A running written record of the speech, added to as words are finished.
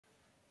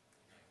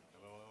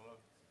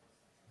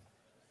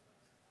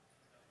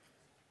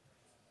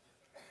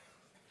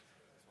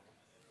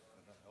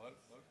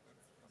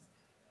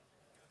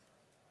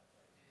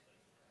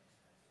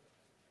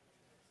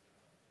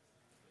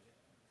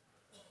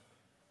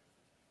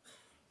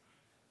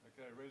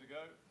Okay, ready to go?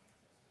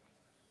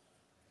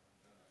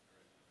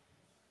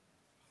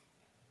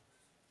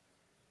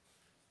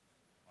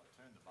 I'll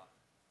turn the button.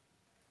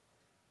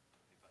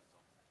 The button's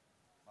on.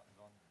 Button's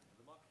on.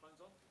 The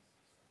microphone's on?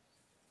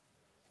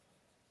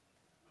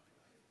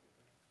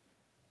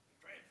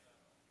 Trev,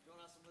 do you want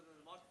to ask them whether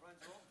the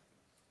microphones are on?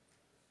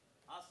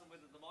 Ask them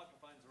whether the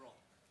microphones are on.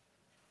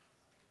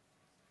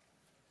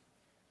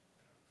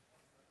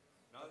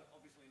 No,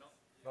 obviously not.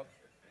 Not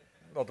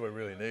that we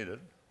really need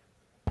it.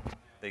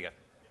 There you go.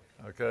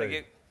 Okay. Thank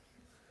you.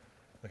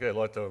 Okay, I'd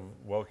like to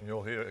welcome you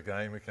all here.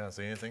 Again, we can't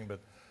see anything, but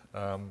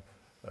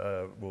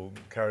we'll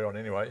carry on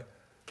anyway.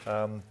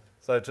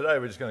 So today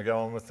we're just going to go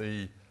on with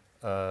the,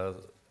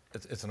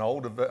 it's an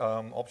older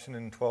option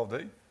in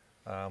 12D.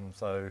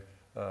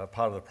 Part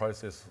of the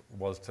process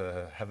was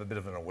to have a bit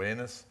of an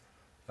awareness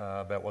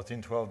about what's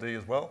in 12D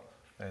as well,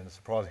 and it's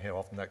surprising how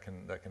often that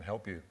can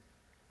help you.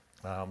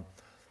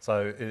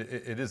 So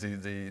it is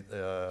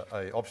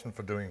a option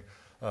for doing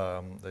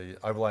the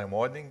overlay and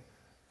widening.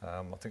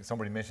 I think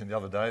somebody mentioned the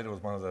other day it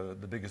was one of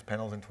the biggest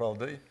panels in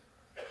 12D.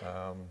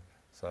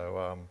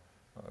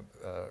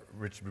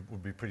 Rich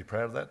would be pretty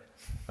proud of that.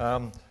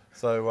 And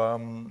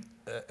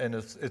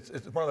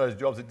it's one of those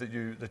jobs that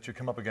you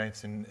come up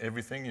against in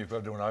everything. You've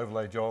got to do an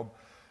overlay job.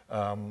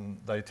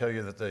 They tell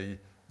you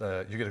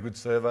that you get a good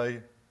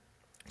survey.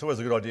 It's always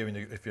a good idea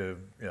if you're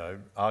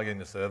arguing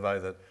the survey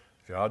that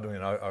if you are doing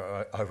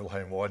an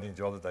overlay and widening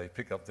job that they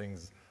pick up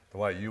things the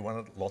way you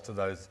want it. Lots of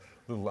those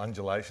little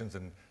undulations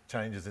and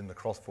changes in the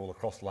crossfall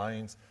across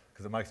lanes,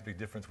 because it makes a big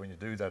difference when you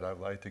do that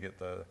overlay to get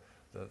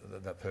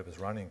that purpose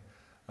running.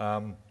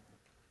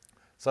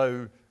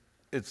 So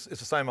it's the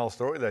same old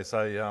story. They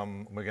say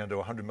we're going to do a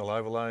 100 mil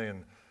overlay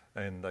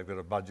and they've got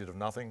a budget of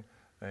nothing,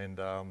 and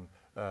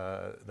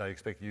they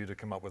expect you to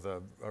come up with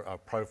a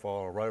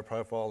profile, a row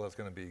profile that's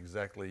going to be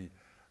exactly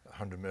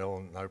 100 mil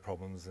and no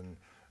problems, and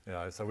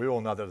so we all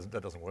know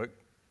that doesn't work.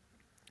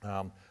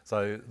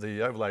 So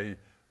the overlay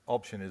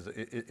option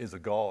is a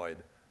guide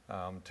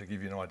to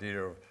give you an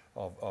idea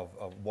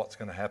of what's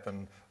going to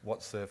happen,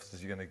 what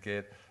surfaces you're going to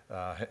get,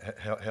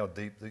 how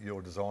deep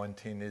your design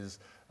tin is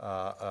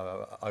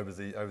over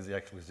the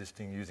actual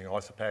existing using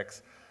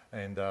isopacks,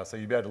 and so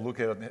you'll be able to look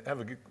at it and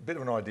have a bit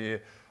of an idea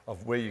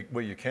of where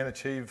you can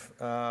achieve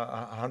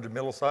 100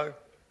 mil or so,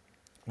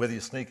 whether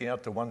you're sneaking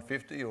out to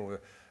 150 or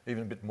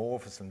even a bit more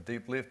for some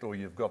deep lift, or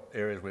you've got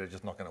areas where it's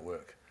just not going to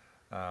work.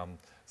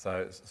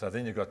 So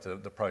then you've got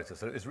the process.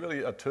 So it's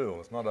really a tool.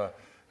 It's not an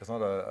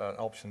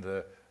option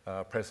to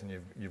press and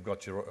you've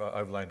got your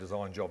overlay and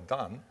design job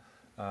done.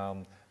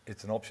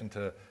 It's an option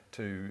to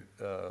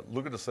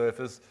look at the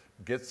surface,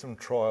 get some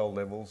trial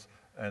levels,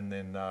 and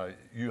then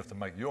you have to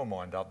make your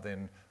mind up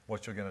then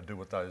what you're going to do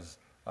with those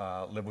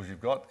levels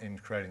you've got in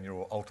creating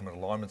your ultimate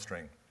alignment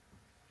string.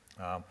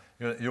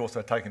 You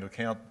also take into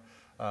account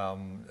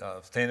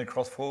standard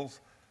crossfalls,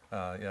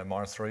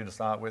 -3 to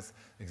start with,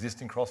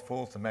 existing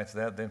crossfalls to match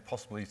that, then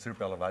possibly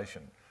super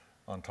elevation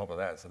on top of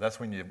that. So that's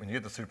when you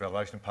get the super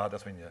elevation part,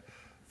 that's when you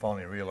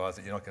finally realise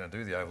that you're not going to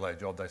do the overlay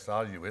job they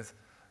started you with.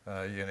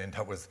 You're going to end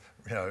up with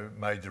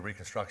major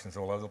reconstructions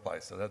all over the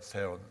place. So that's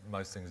how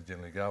most things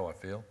generally go, I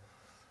feel.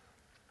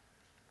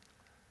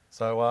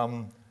 So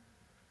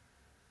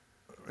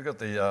we've got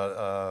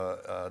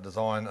the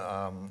design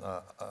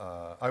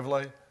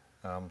overlay.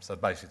 So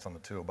basically it's on the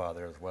toolbar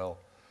there as well.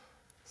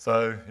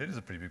 So it is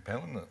a pretty big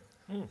panel,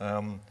 isn't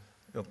it?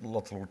 Got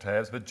lots of little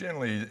tabs, but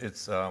generally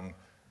it's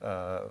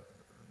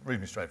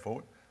reasonably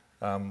straightforward.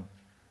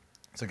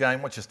 So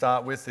again, what you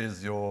start with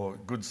is your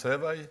good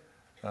survey.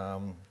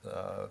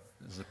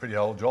 This is a pretty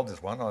old job,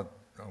 this one. I've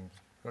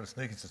got a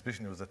sneaky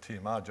suspicion it was a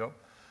TMR job.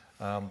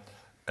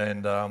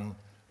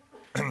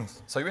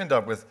 So you end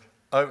up with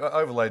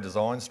overlay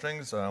design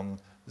strings.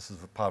 This is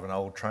part of an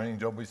old training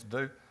job we used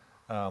to do.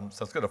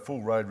 So it's got a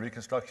full road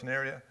reconstruction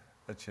area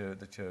that you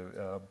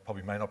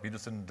probably may not be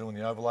interested in doing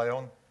the overlay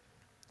on.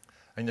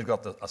 And you've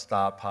got a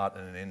start part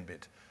and an end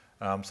bit.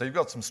 So you've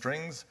got some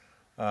strings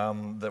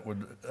that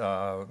would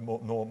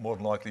more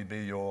than likely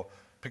be your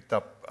picked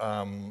up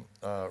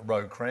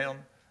road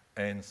crown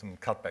and some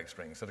cutback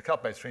strings. So the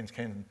cutback strings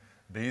can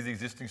be the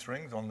existing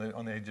strings on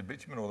the edge of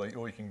bitumen, or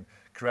you can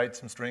create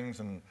some strings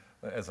and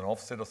as an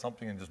offset or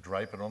something and just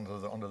drape it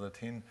onto the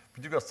tin.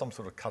 But you've got some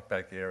sort of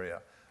cutback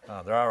area.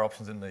 There are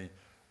options in the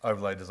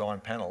overlay design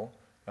panel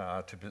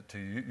to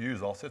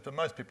use offsets, but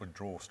most people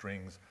draw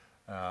strings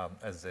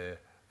as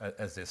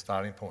their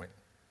starting point.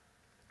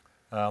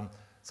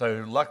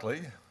 So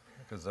luckily,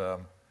 because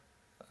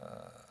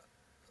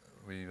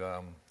we've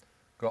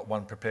got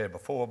one prepared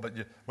before, but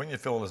when you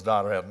fill this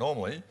data out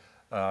normally,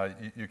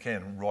 you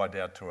can write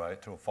out to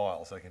a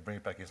file, so you can bring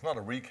it back. It's not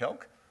a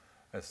recalc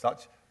as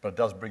such, but it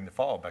does bring the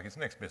file back. It's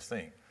the next best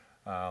thing.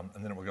 And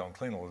then it will go and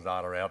clean all the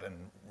data out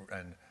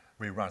and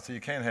rerun. So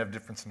you can have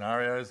different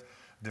scenarios,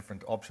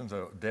 different options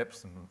or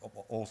depths and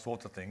all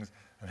sorts of things,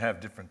 and have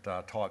different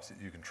types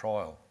that you can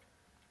trial.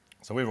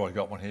 So we've already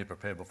got one here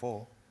prepared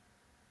before.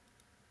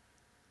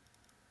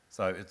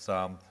 So it's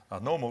a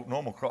normal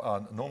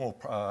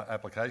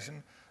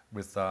application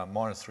with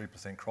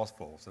 -3%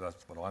 crossfall. So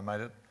that's what I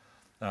made it.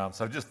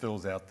 So it just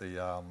fills out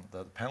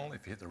the panel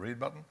if you hit the read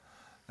button.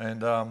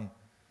 And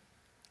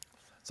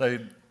so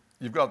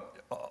you've got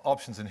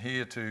options in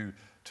here to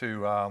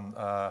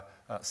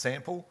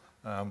sample.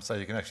 So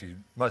you can actually,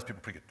 most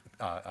people pick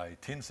a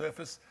tin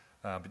surface,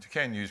 but you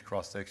can use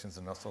cross sections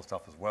and that sort of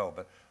stuff as well.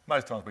 But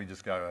most times we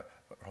just go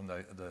from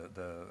the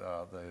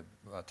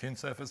tin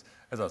surface.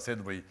 As I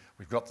said, we've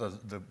got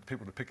the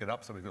people to pick it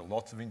up, so we've got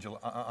lots of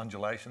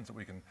undulations that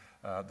we can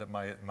that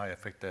may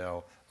affect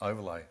our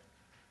overlay.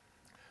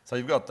 So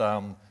you've got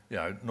you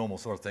know, normal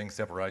sort of things,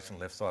 separation,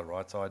 left side,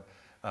 right side.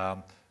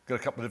 Got a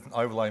couple of different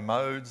overlay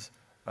modes.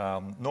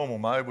 Normal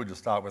mode, we'll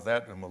just start with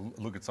that, and we'll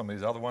look at some of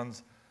these other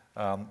ones.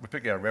 We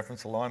pick our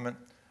reference alignment,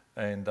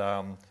 and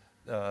the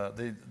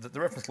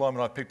reference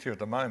alignment I picked here at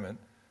the moment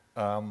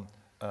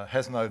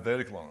has no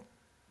vertical on it.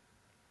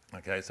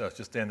 Okay, so it's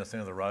just down the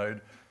centre of the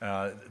road.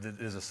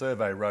 There's a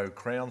survey road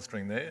crown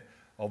string there,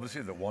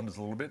 obviously that wanders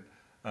a little bit,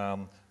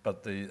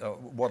 but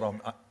what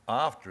I'm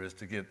after is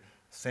to get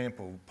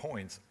sample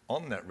points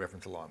on that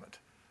reference alignment.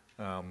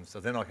 So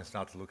then I can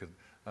start to look at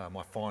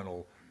my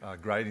final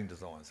grading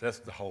design. So that's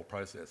the whole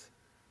process.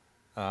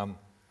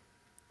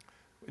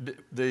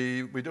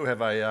 We do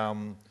have a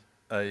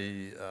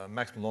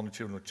maximum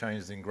longitudinal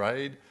changes in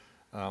grade.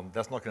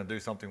 That's not going to do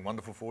something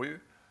wonderful for you.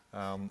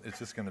 It's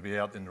just going to be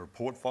out in the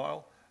report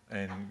file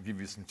and give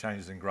you some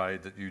changes in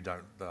grade that you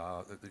don't,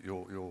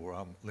 your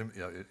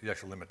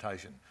actual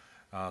limitation.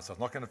 So it's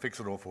not going to fix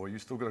it all for you.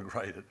 You've still got to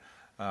grade it.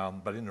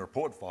 But in the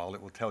report file,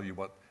 it will tell you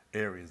what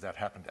areas that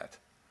happened at.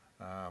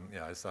 You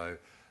know, so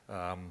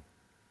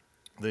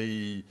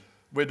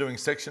we're doing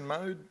section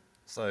mode.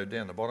 So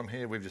down the bottom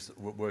here, we've just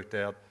worked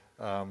out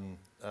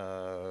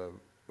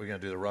we're going to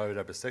do the road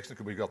over section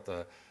because we've got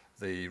the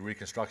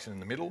reconstruction in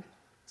the middle.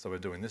 So we're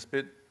doing this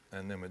bit,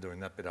 and then we're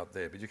doing that bit up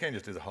there. But you can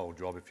just do the whole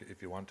job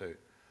if you want to.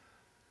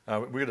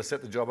 We're going to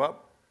set the job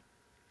up.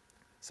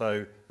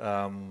 So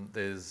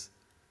there's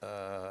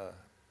a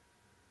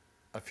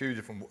few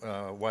different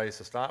ways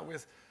to start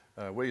with.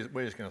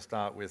 We're just going to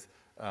start with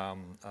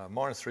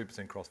minus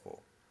 3% crossfall.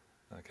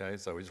 Okay,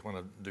 so we just want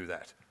to do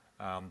that.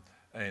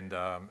 And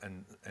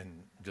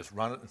just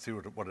run it and see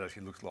what it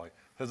actually looks like.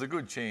 There's a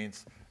good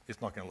chance it's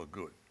not going to look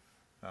good.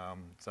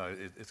 So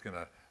it's going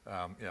to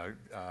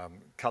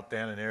cut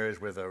down in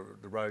areas where the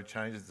road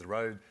changes.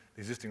 The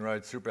existing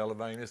road super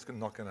elevating. It's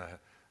not going to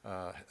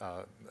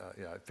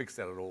fix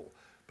that at all.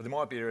 But there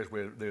might be areas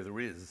where there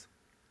is,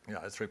 you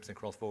know, 3%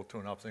 crossfall,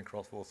 2.5%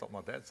 crossfall, something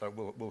like that. So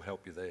we'll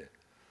help you there.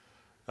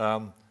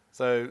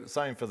 So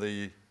same for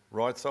the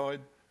right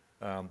side.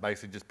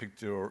 Basically, just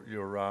picked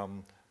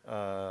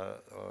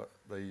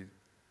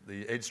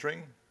the edge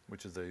string,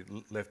 which is the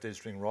left edge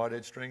string, right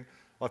edge string.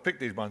 I picked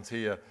these ones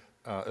here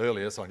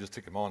earlier, so I just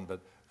tick them on, but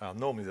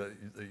normally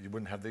you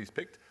wouldn't have these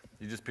picked.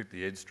 You just pick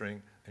the edge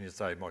string and you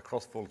say, my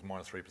crossfall is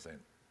minus 3%.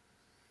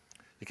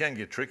 You can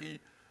get tricky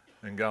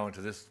and go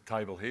into this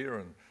table here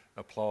and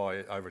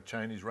apply over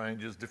change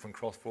ranges, different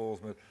crossfalls,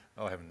 but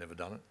I haven't never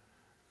done it.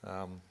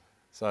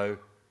 So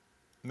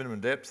minimum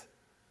depth,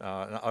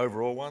 an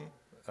overall one,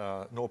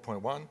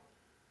 0.1.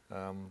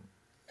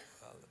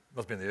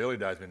 Must be in the early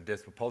days when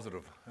depths were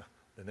positive.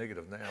 They're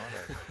negative now,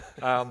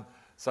 aren't they?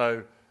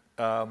 So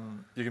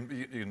you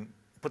can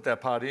put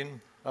that part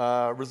in.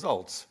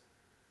 Results.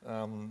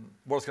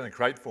 What it's going to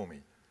create for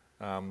me.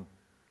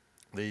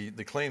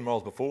 The clean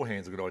models beforehand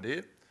is a good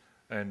idea.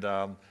 And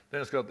then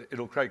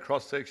it'll create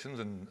cross sections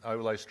and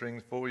overlay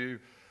strings for you.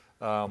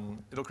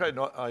 It'll create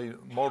a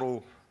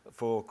model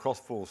for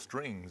crossfall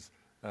strings,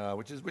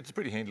 which is a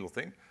pretty handy little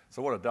thing.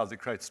 So what it does, it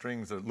creates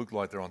strings that look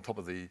like they're on top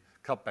of the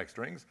cutback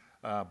strings,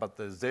 but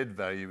the Z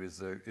value is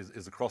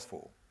the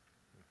crossfall.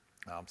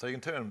 So you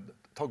can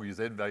toggle your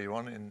Z value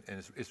on, and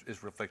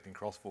it's reflecting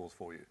crossfalls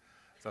for you.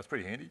 So it's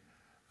pretty handy.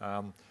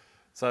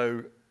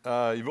 So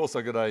you've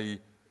also got a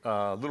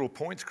little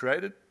points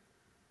created,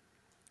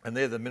 and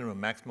they're the minimum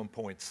maximum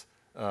points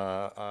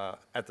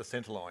at the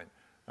centre line.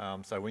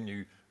 So when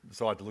you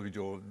decide to look at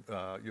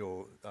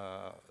your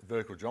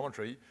vertical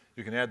geometry,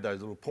 you can add those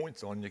little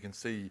points on. You can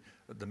see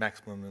the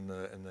maximum and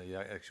the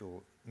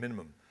actual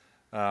minimum.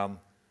 And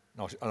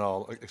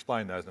I'll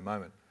explain those in a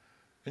moment.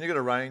 And you've got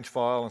a range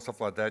file and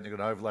stuff like that. You've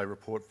got an overlay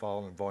report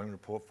file and volume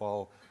report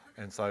file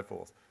and so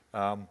forth.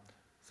 So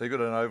you've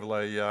got an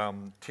overlay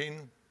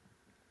tin.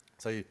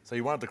 So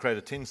you wanted to create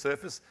a tin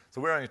surface.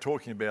 So we're only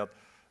talking about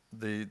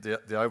the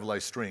overlay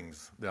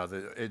strings,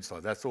 the edge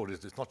side. That's all it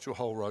is. It's not your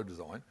whole road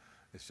design.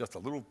 It's just a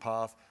little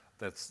path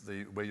that's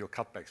where your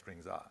cutback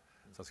strings are.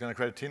 So it's going to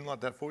create a tin like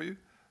that for you,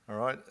 all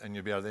right? And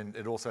you'll be able to then,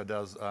 it also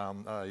does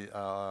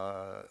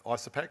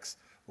isopachs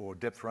or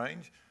depth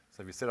range.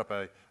 So if you set up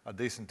a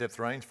decent depth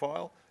range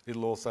file,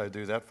 it'll also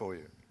do that for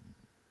you.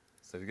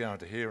 So if you go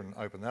into here and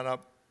open that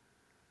up,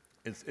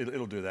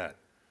 it'll do that.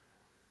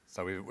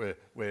 So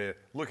we're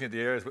looking at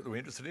the areas that we're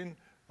interested in.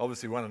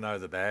 Obviously, we want to know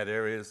the bad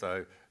areas.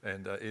 So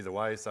either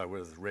way, so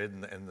whether it's red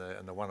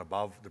and the one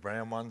above, the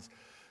brown ones.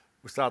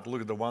 We start to look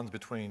at the ones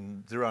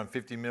between 0 and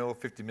 50 mil,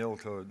 50 mil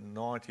to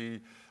 90,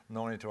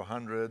 90 to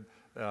 100,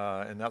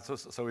 and that's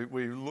so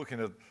we're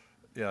looking at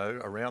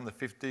around the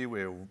 50.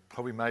 We're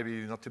probably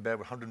maybe not too bad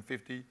with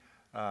 150.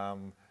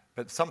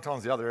 But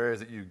sometimes the other areas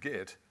that you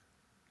get,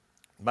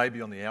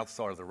 maybe on the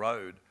outside of the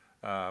road,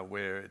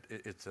 where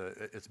it's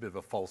a bit of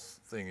a false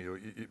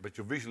thing, but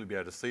you'll visually be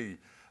able to see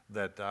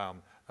that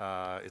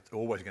it's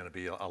always going to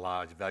be a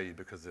large value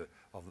because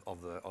of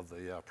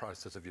the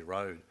process of your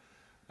road.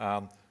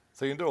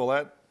 So you can do all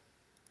that,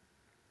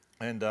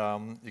 and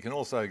you can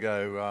also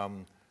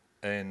go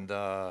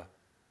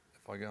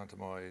if I go into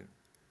my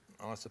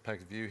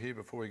ISOPAX view here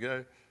before we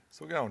go,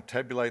 so we'll go and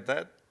tabulate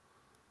that.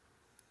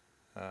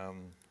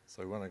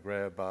 So we want to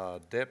grab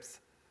depth,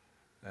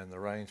 and the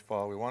range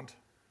file we want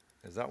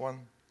is that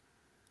one,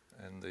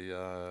 and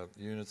the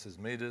units is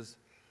meters,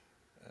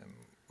 and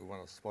we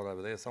want a spot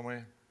over there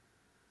somewhere,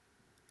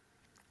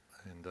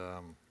 and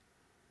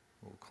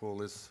we'll call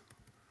this,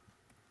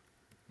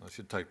 I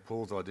should take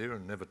Paul's idea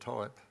and never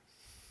type.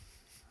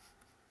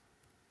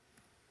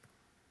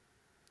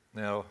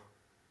 Now,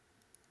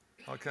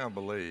 I can't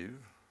believe,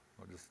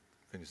 I'll just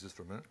finish this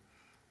for a minute,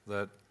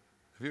 that,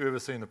 have you ever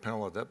seen a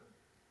panel like that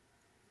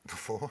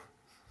before?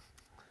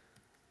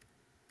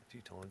 A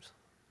few times.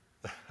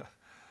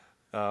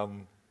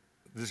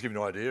 Just give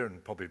you an idea,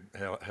 and probably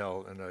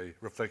how and a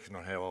reflection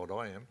on how old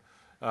I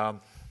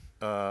am.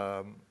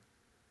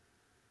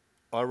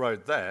 I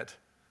wrote that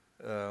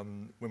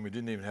when we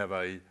didn't even have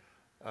a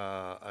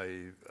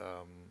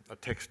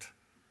text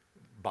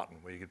button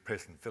where you could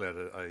press and fill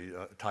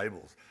out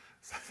tables.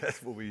 So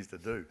that's what we used to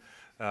do.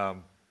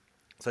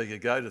 So you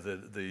could go to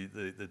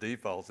the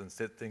defaults and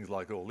set things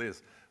like all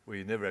this, where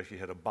you never actually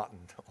had a button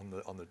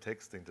on the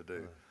text thing to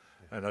do,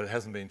 and it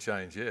hasn't been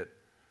changed yet.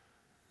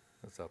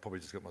 So I probably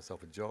just got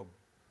myself a job.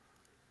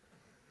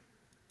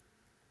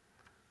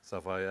 So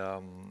if I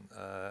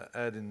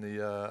add in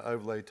the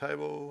overlay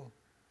table,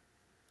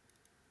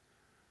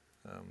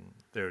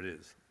 there it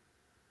is.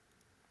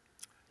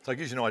 So it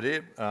gives you an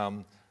idea.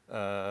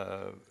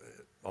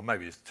 Or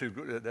maybe it's too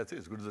good. That's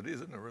as good as it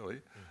is, isn't it,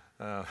 really?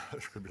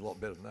 It could be a lot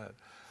better than that.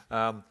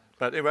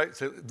 But anyway,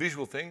 so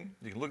visual thing,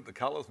 you can look at the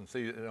colours and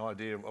see an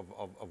idea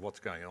of what's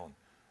going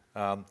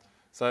on.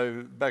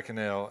 So back in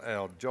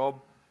our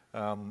job,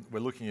 we're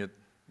looking at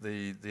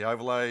the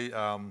overlay.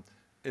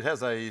 It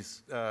has a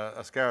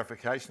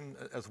scarification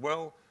as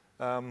well.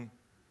 I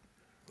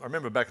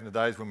remember back in the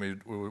days when we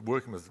were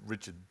working with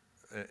Richard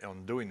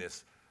on doing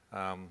this,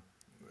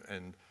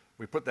 and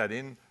we put that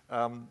in.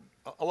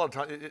 A lot of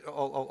times,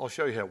 I'll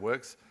show you how it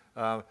works,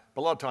 but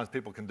a lot of times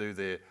people can do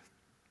their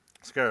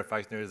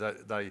scarification areas.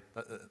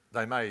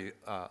 They may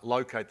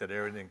locate that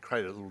area and then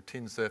create a little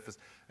tin surface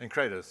and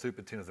create a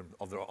super tin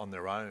on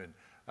their own,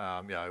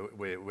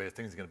 where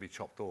things are going to be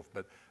chopped off.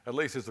 But at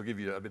least this will give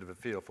you a bit of a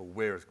feel for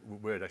where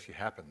it actually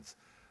happens.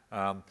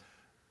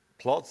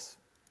 Plots,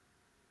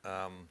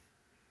 not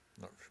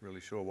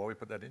really sure why we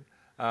put that in.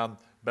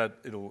 But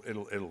it'll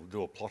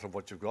do a plot of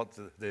what you've got.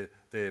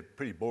 They're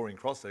pretty boring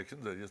cross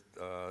sections. They're just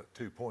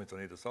 2 points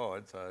on either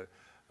side, so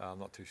I'm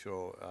not too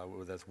sure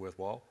whether that's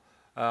worthwhile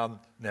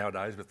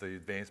nowadays with the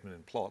advancement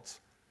in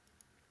plots.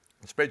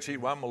 The spreadsheet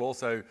one will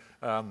also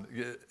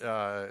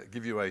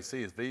give you a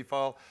CSV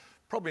file.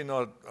 Probably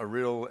not a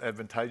real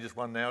advantageous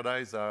one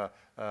nowadays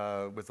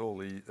with all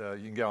the,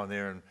 you can go in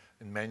there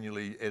and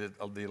manually edit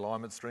the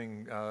alignment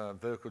string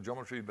vertical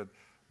geometry, but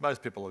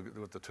most people,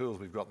 with the tools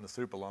we've got in the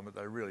super alignment,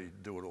 they really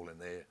do it all in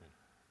there.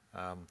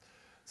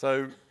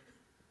 So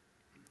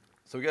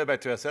we go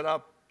back to our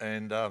setup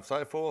and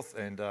so forth,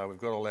 and we've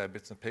got all our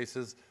bits and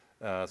pieces.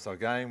 So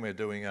again, we're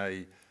doing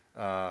a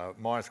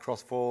minus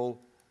crossfall.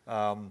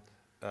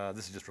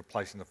 This is just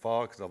replacing the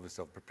file because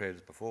obviously I've prepared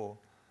it before.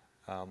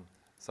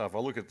 So if I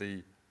look at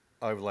the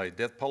overlay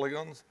depth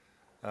polygons,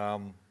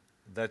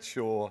 that's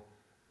your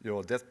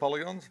depth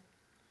polygons.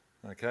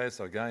 Okay,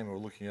 so again, we're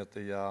looking at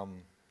the,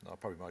 I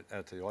probably might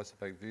add to the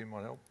ISOPAX view,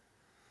 might help.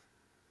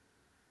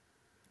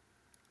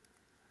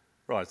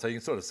 Right, so you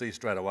can sort of see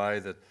straight away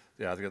that,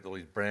 they've got all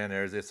these brown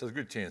areas there, so there's a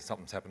good chance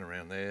something's happening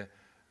around there.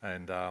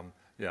 And,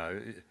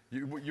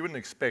 you wouldn't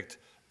expect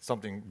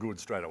something good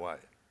straight away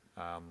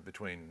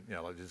between,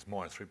 like just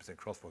minus 3%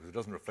 crossfall, because it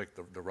doesn't reflect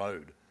the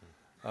road.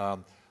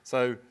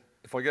 So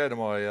if I go to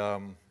my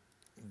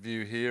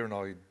view here and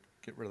I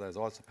get rid of those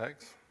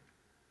ISOPAX,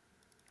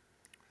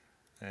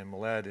 and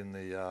we'll add in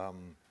the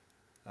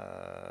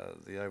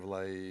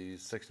overlay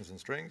sections and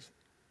strings,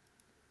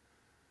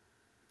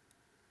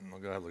 and I'll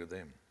go have a look at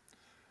them.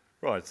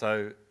 Right,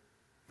 so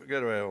if we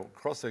go to our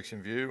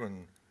cross-section view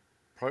and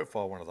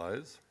profile one of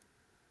those,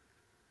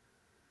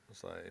 we'll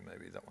say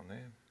maybe that one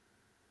there.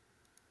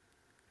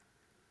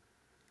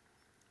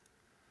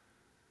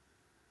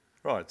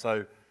 Right,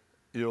 so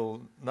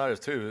you'll notice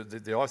too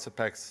that the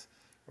ISOPAX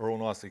are all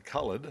nicely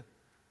coloured,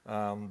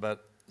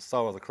 but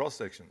so are the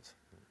cross-sections,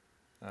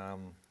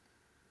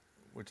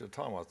 which at the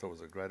time I thought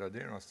was a great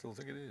idea, and I still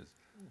think it is.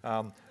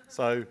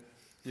 So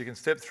you can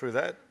step through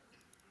that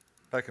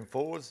back and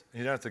forwards.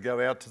 You don't have to go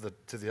out to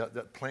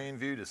that plan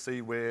view to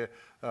see where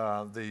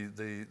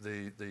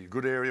the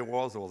good area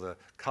was or the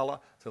colour.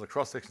 So the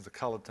cross sections are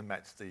coloured to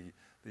match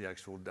the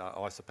actual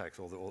ISOPAX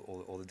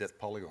or the depth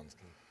polygons.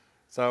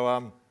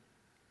 So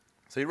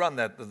So you run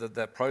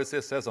that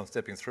process as I'm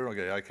stepping through, I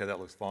go, okay, that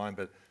looks fine,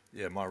 but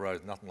yeah, my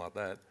road's nothing like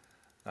that.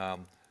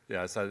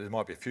 Yeah, so there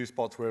might be a few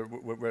spots where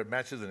it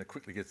matches and it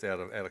quickly gets out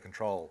of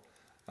control.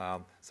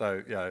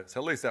 So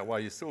at least that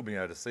way you're still being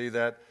able to see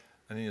that,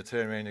 and then you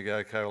turn around and you go,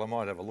 okay, well I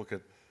might have a look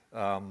at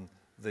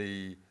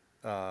those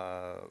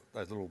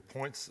little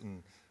points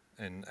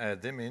and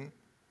add them in.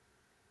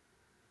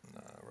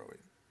 Where are we?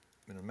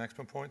 Minimum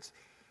maximum points.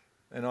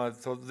 And I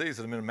thought these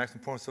are the minimum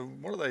maximum points, so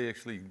what are they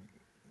actually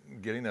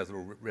getting those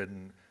little red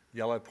and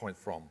yellow points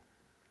from?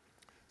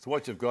 So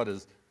what you've got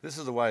is, this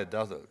is the way it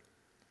does it.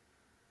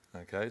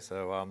 Okay,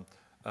 so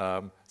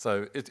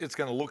it's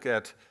going to look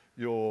at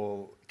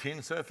your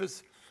tin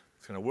surface.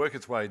 It's going to work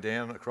its way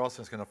down across,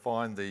 and it's going to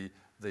find the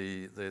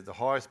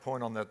highest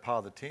point on that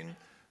part of the tin,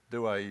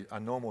 do a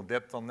normal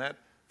depth on that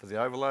for the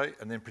overlay,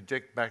 and then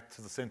project back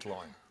to the centre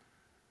line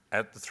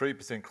at the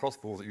 3%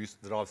 crossfall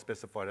that I've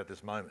specified at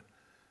this moment.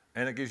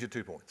 And it gives you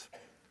 2 points.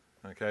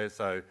 Okay,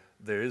 so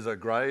there is a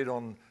grade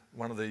on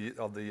one of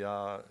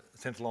the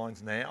centre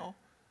lines now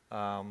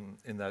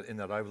in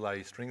that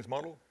overlay strings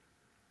model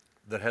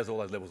that has all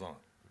those levels on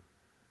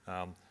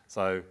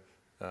it.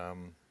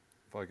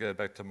 If I go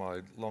back to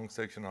my long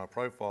section and I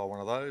profile one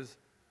of those,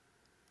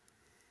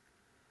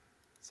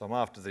 so I'm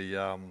after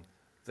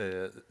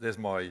there's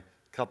my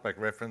cutback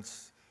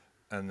reference,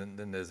 and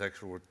then there's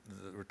actual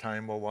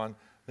retaining wall one.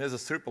 There's a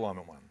super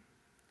alignment one.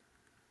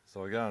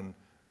 So I go and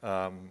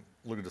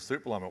look at the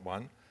super alignment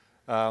one.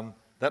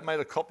 That made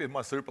a copy of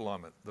my super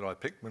alignment that I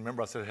picked.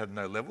 Remember I said it had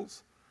no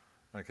levels?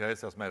 Okay,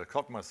 so it's made a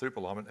copy of my super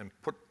alignment and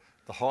put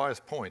the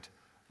highest point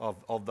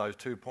of those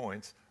 2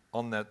 points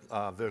on that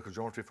vertical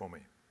geometry for me.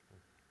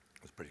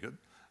 It was pretty good.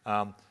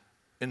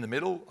 In the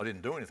middle, I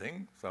didn't do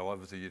anything, so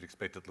obviously you'd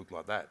expect it to look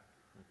like that.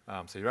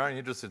 So you're only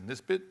interested in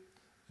this bit,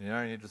 and you're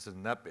only interested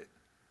in that bit.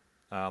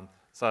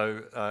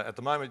 At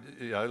the moment,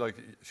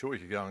 sure, you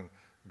could go and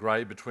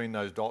grade between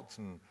those dots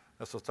and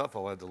that sort of stuff.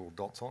 I'll add the little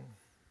dots on.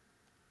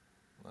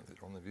 I don't think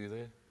they're on the view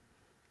there.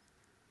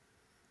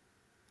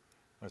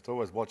 I used to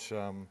always watch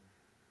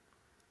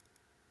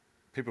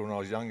people when I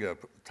was younger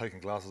taking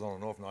glasses on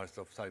and off, and I used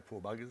to say, poor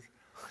buggers.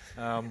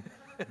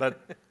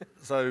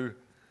 So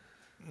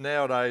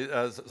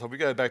nowadays, so we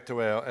go back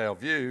to our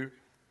view,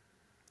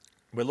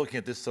 we're looking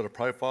at this sort of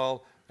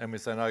profile, and we're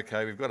saying,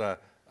 okay, we've got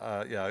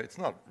it's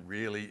not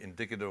really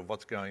indicative of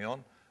what's going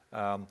on.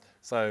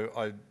 So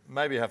I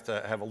maybe have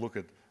to have a look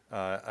at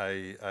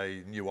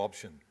a new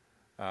option.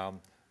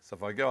 So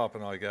if I go up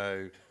and I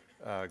go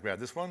grab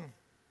this one,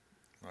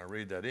 I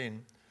read that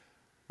in.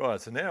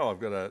 Right, so now I've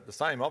got the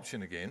same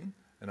option again,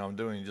 and I'm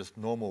doing just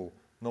normal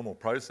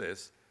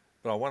process,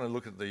 but I want to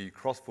look at the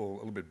crossfall a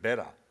little bit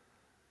better.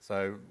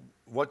 So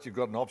what you've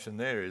got an option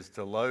there is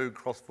to load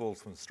crossfalls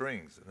from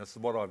strings, and this is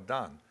what I've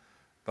done.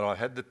 But I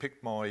had to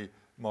pick my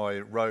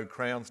road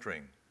crown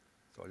string.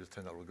 So I just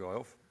turned that little guy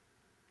off.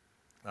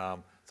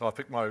 So I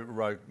picked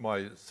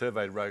my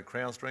surveyed road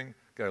crown string,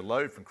 go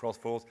load from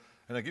crossfalls,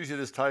 and it gives you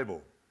this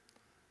table.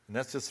 And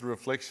that's just a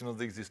reflection of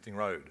the existing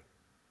road.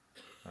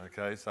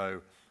 Okay,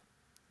 so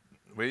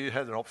we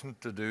had an option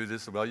to do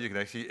this. Well, you can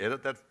actually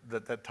edit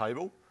that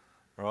table,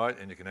 right?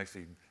 And you can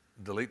actually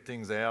delete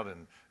things out,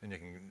 and you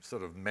can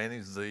sort of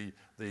manage the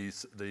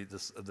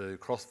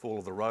crossfall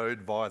of the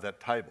road via that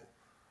table.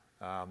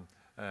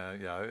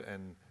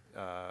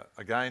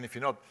 Again, if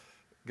you're not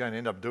going to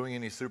end up doing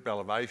any super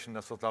elevation,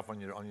 that sort of stuff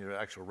on your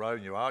actual road,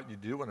 and you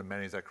do want to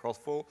manage that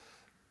crossfall,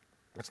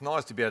 it's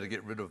nice to be able to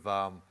get rid of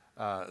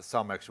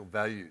some actual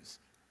values.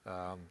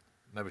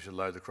 Maybe we should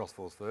load the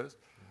crossfalls first.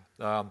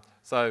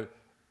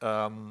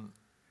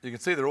 You can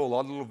see they're all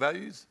odd little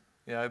values,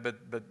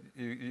 but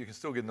you can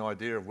still get an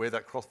idea of where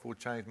that crossfall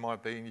change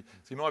might be.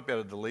 So you might be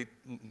able to delete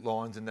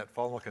lines in that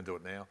file. I'm not going to do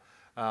it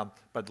now,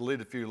 but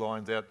delete a few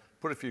lines out,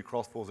 put a few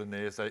crossfalls in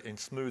there, and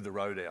smooth the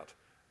road out.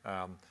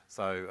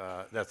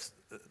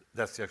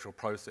 That's the actual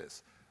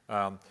process.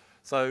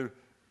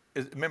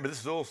 Remember,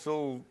 this is all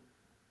still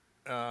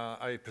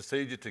a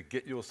procedure to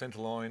get your centre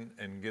line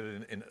and get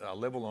it in a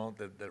level on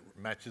it that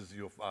matches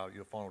your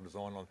final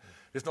design line.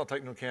 It's not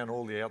taking into account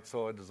all the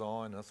outside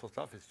design and that sort of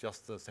stuff. It's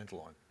just the centre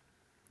line.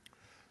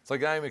 So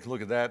again, we can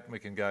look at that. We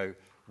can go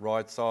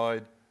right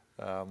side,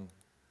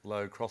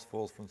 load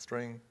crossfalls from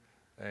string,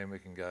 and we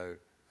can go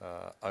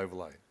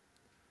overlay.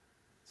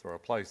 So I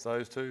replace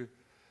those two.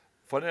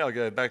 If I now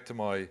go back to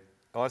my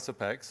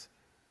isopacks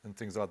and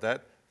things like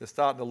that, they're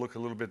starting to look a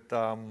little bit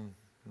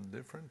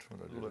different. A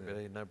little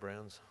bit, no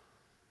browns.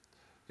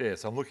 Yeah,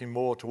 so I'm looking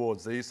more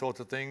towards these sorts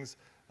of things.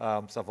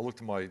 So if I look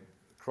to my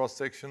cross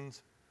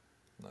sections,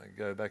 I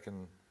go back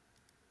and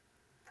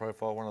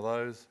profile one of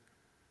those.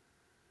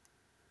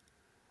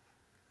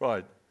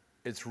 Right,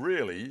 it's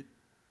really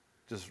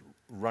just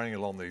running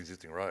along the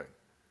existing road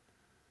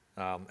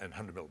and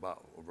 100 mil above,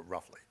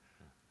 roughly.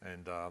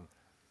 And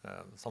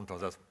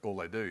sometimes that's all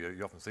they do.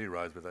 You often see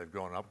roads where they've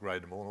gone and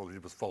upgraded them all they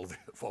did was follow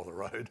the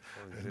road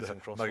and make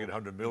it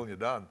 100 mil and you're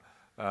done.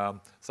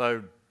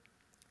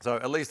 So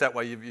at least that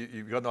way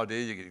you've got an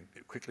idea, you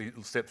can quickly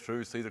step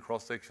through, see the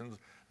cross sections,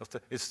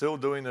 It's still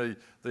doing the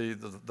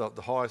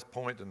highest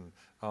point and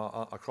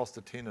across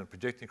the tin and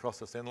projecting across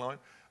the centre line,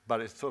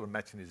 but it's sort of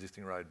matching the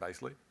existing road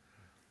basically.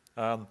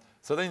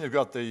 So then you've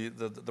got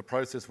the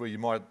process where you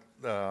might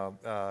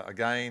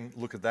again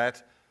look at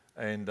that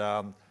and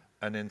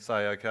then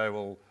say, okay,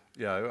 well,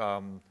 you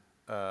know,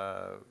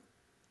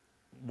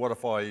 what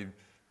if my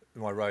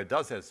road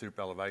does have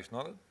super elevation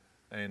on it,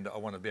 and I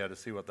want to be able to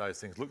see what those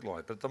things look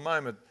like. But at the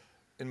moment,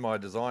 in my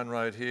design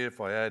road here, if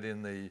I add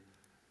in the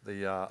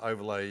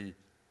overlay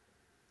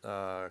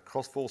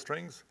crossfall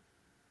strings,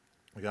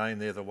 again,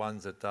 they're the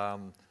ones that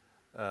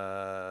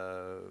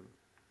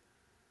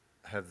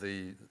have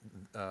the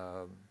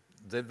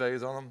Z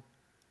values on them,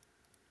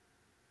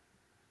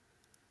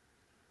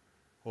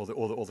 or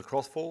the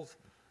crossfalls.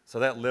 So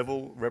that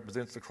level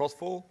represents the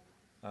crossfall,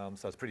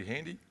 so it's pretty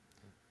handy.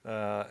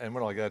 And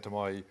when I go to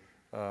my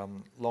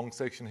long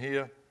section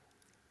here,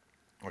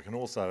 I can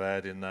also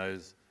add in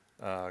those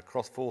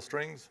crossfall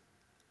strings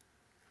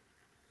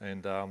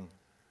and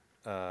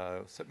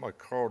set my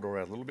corridor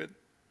out a little bit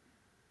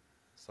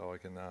so I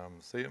can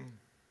see them.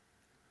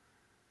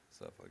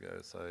 So if I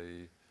go,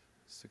 say,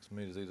 6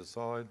 metres either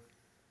side.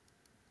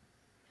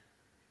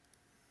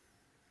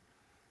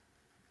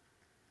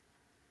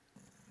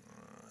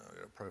 I've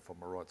got to profile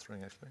my right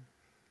string actually.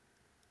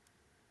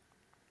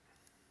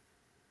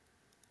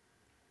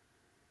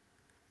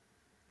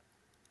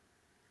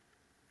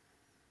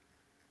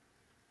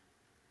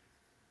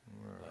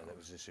 No, that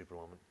was just super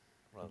alignment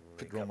rather than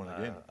Pick wrong one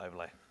again.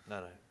 Overlay.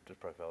 No, just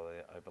profile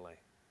the overlay,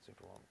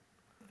 super alignment.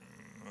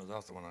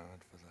 That's the one I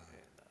had for that. Yeah,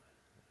 no.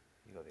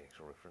 You got the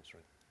actual reference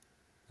string.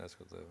 That's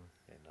got the...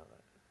 Yeah, no,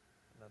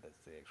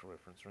 that's the actual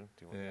reference string.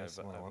 Do you want Yeah, the that's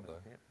the one I want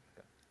though. Yeah,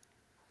 okay.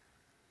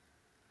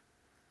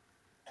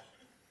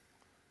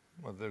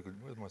 Well, very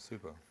good. Where's my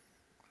super?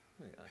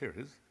 There you go. Here it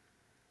is.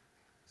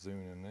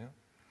 Zooming in now.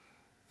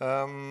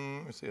 Let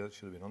me see, that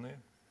should have been on there.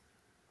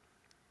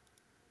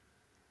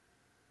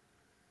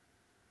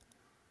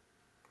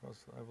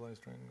 Cross overlay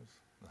strings.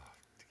 Oh,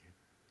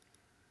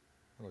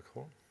 what do I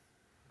call them?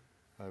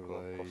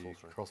 Overlay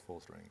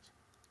crossfall strings.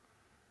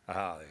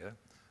 Ah, there you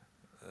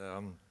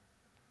go.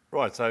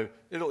 Right, so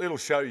it'll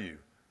show you.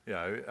 You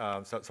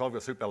know, so I've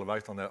got super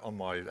elevation on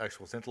my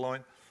actual centre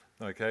line.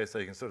 Okay, so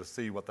you can sort of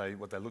see what they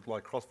look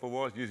like crossfall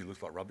wise. Usually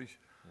looks like rubbish,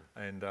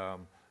 and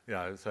you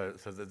know,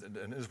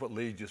 and this is what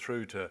leads you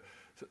through to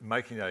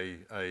making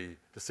a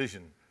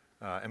decision.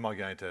 Am I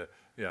going to,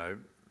 you know,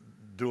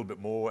 do a bit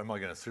more? Am I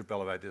going to super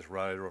elevate this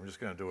road, or I'm just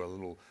going to do a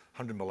little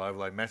 100mm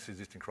overlay, match the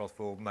existing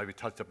crossfall, maybe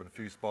touch up in a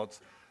few spots,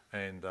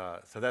 and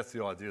so that's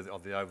the idea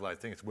of the overlay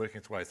thing. It's working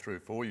its way through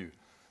for you.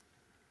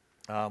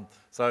 Again,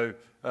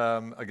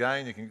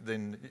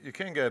 you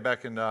can go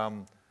back and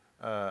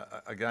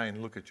again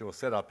look at your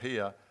setup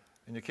here,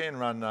 and you can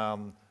run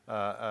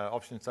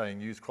options saying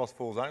use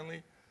crossfalls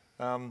only.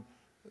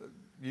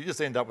 You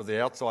just end up with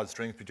the outside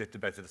strings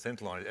projected back to the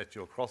centre line at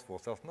your crossfall.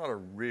 So it's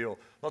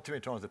not too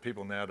many times that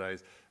people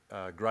nowadays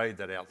grade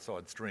that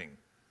outside string.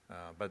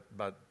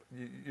 But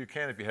you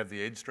can if you have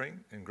the edge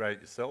string and grade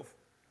it yourself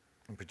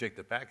and project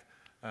it back.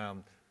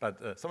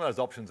 But some of those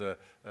options are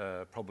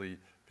probably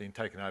being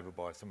taken over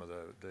by some of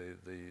the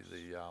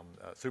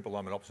super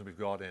alignment options we've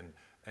got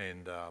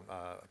and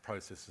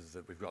processes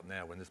that we've got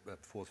now when this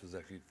force was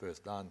actually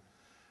first done.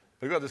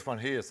 But we've got this one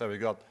here, so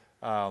we've got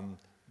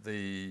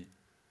the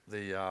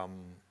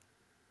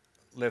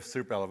left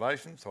super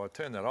elevation, so I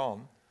turn that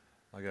on.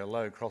 I go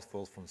low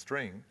crossfalls from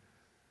string,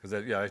 because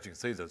as you can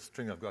see, the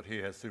string I've got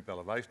here has super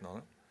elevation on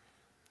it.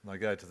 And I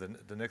go to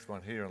the next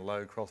one here and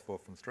low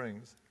crossfall from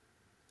strings.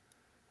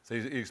 So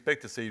you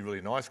expect to see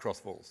really nice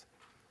crossfalls,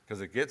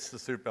 because it gets the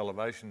super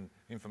elevation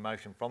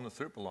information from the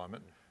super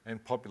alignment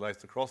and populates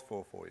the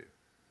crossfall for you.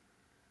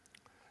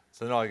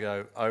 So then I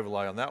go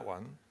overlay on that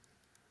one.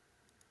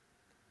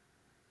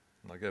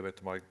 And I go back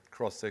to my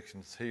cross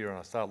sections here and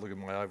I start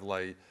looking at my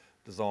overlay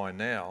design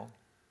now.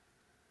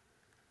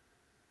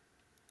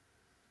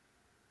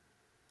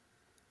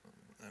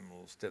 And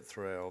we'll step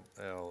through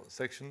our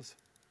sections.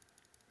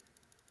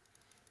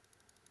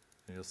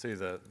 And you'll see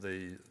the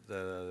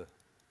Variation,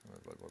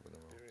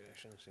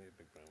 I see a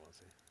big brown ones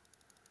here.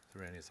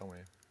 it's around here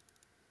somewhere.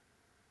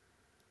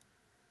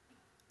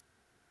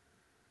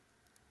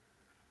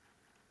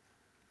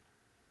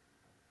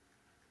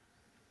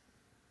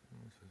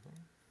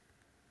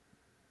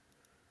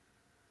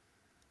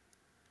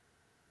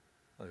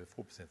 Oh,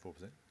 4%.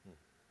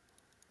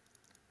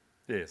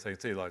 Yeah, so you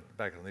can see like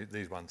back on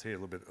these ones here a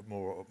little bit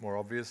more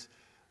obvious,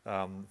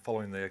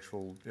 following the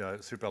actual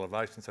super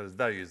elevation. So there's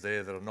values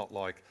there that are not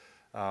like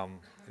the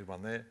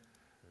one there.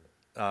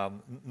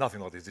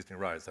 Nothing like the existing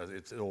road. So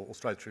it's all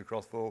straight through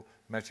crossfall,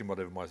 matching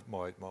whatever my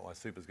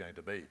super is going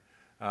to be.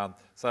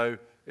 So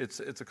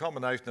it's a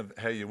combination of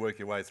how you work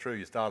your way through.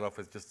 You start off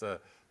with just a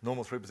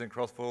normal 3%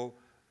 crossfall,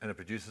 and it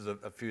produces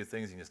a few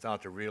things, and you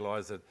start to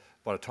realise that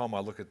by the time I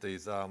look at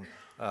these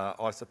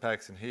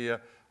isopacks in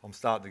here, I'm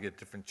starting to get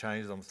different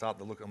changes. I'm starting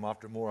to look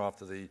more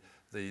after the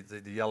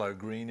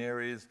yellow-green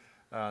areas,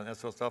 that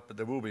sort of stuff. But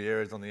there will be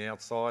areas on the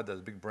outside,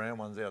 those big brown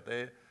ones out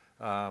there,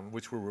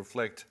 which will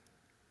reflect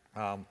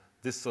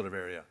this sort of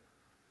area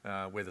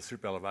where the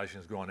super elevation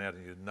has gone out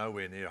and you're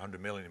nowhere near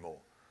 100 mil anymore.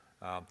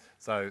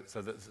 So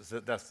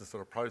that's the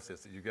sort of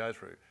process that you go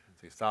through.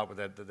 So you start with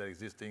that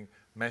existing,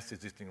 mass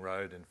existing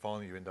road, and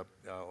finally you end up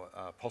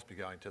possibly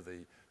going to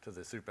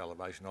the super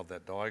elevation of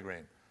that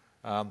diagram.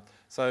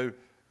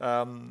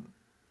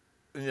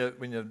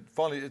 When you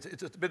finally, it's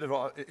just a bit of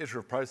an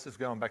iterative process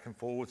going back and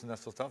forwards and that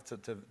sort of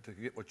stuff to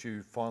get what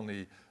you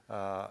finally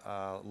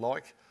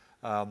like.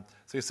 So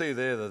you see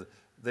there,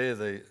 they're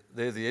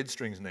the edge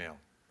strings now,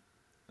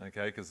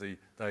 okay? Because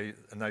they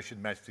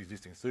should match the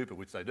existing super,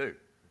 which they do.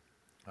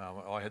 They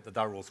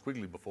were all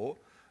squiggly before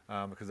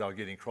because they were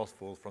getting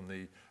crossfalls from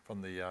the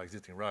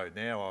existing road.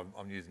 Now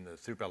I'm using the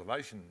super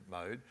elevation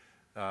mode.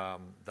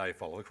 They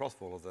follow the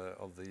crossfall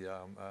of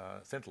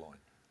the centre line,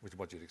 which is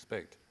what you'd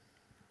expect.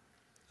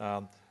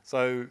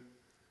 So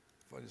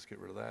if I just get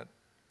rid of that.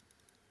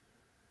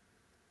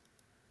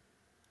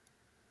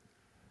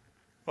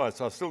 Right,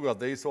 so I've still got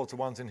these sorts of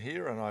ones in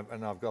here,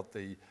 and I've got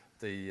the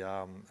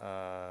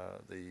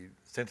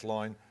centre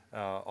line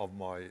of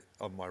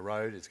my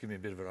road. It's giving me a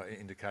bit of an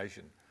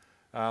indication.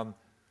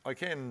 I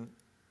can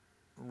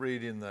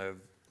read in the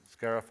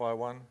Scarify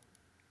one,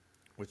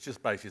 which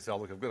just basically says,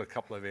 look, I've got a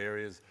couple of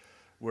areas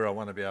where I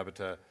want to be able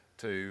to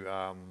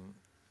I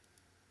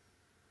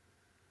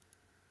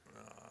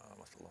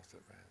must have lost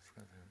it.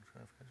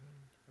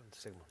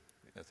 Sigma.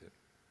 That's it.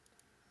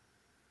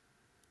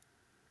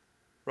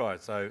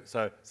 Right, so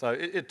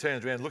it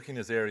turns around looking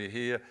at this area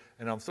here,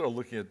 and I'm sort of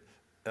looking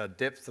at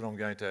depths that I'm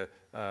going to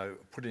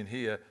put in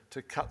here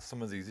to cut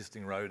some of the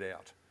existing road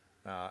out,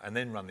 and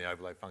then run the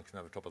overlay function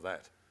over top of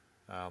that.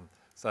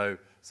 So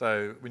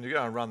when you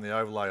go and run the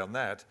overlay on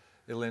that,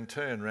 it'll then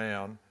turn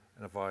around,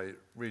 and if I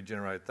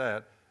regenerate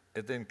that,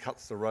 it then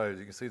cuts the road.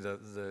 You can see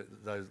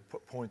those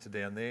points are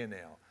down there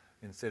now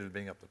instead of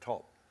being up the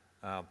top.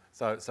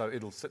 So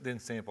it'll then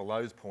sample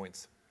those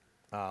points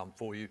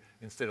for you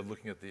instead of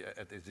looking at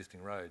the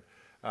existing road.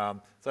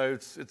 So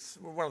it's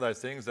one of those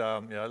things.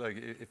 Like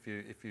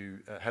if you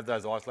have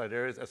those isolated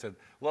areas, as I said,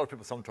 a lot of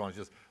people sometimes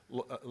just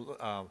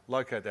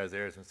locate those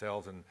areas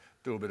themselves and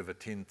do a bit of a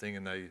tin thing,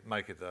 and they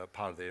make it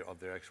part of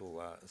their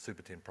actual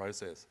super tin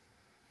process.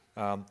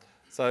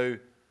 So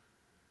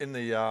in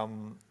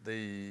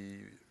the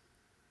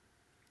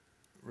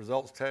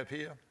results tab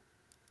here,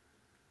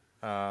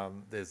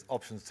 there's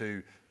options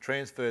to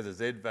transfer the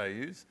Z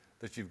values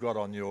that you've got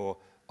on your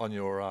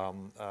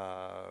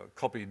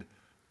copied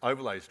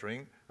overlay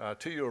string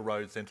to your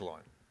road centre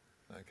line.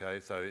 Okay,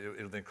 so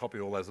it'll then copy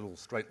all those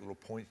straight little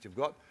points you've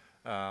got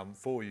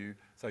for you.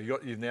 So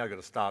you've now got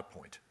a start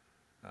point.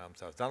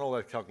 So it's done all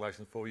those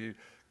calculations for you,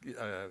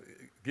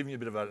 giving you a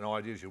bit of an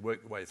idea as you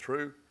work your way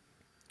through,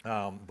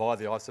 by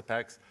the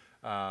isopacks,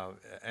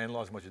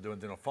 analysing what you're doing.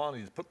 Then I'll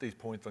finally just put these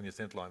points on your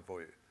centre line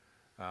for you.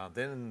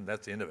 Then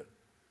that's the end of it.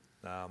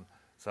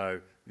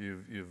 So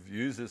you've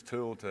used this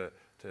tool to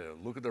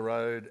look at the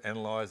road,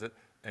 analyse it,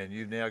 and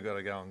you've now got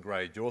to go and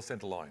grade your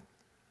centre line.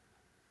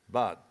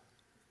 But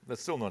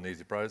that's still not an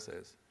easy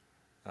process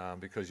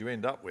because you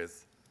end up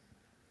with,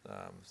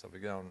 so if we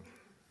go and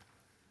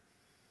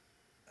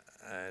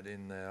add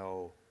in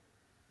our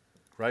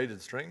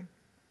graded string,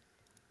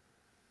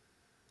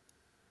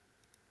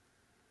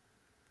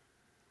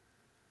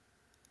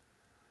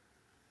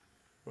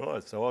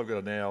 right, so I've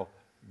got to now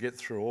get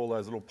through all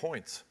those little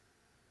points.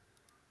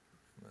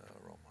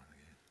 Wrong one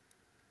again.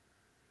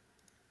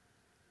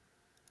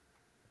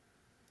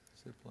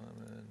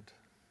 Supplement,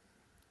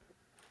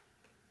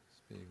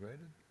 speed graded.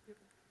 Yep.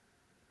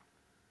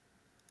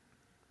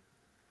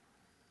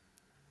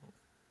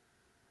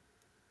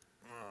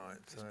 Right,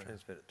 so Just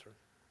transfer it through.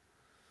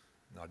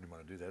 no, I didn't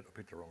want to do that. I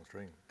picked the wrong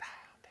string. Damn.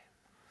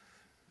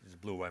 You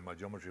just blew away my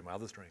geometry of my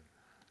other string.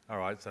 All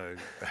right, so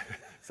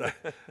shouldn't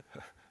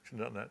have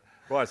done that.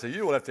 Right, so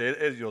you will have to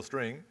edit your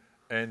string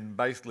and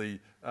basically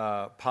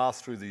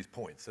pass through these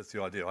points. That's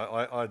the idea.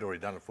 I'd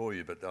already done it for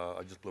you, but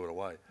I just blew it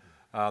away.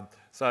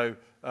 So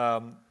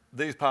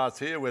these parts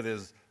here where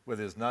there's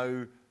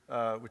no,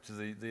 which is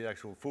the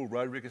actual full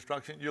road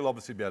reconstruction, you'll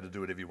obviously be able to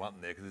do whatever you want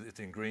in there because it's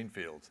in green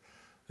fields.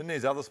 In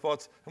these other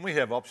spots, and we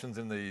have options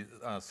in the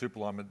super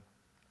alignment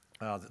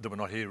that we're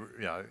not here,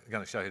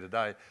 going to show you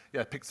today.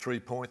 Yeah, pick 3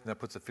 points and that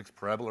puts a fixed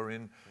parabola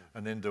in,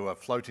 and then do a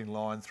floating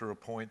line through a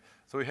point.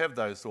 So we have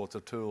those sorts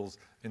of tools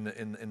in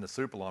the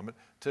super alignment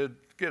to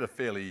get a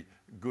fairly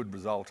good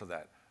result of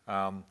that.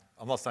 I'm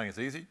not saying it's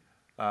easy,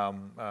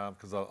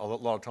 because a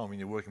lot of time when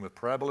you're working with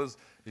parabolas,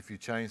 if you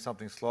change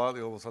something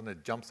slightly, all of a sudden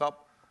it jumps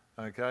up,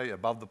 okay,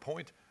 above the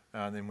point.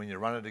 And then when you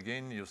run it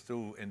again, you'll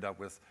still end up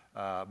with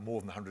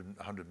more than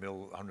 100 mil,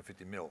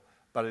 150 mil.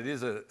 But it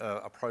is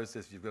a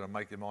process you've got to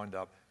make your mind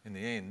up in the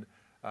end,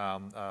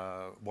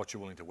 what you're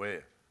willing to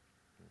wear.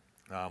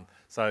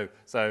 So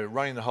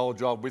running the whole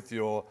job with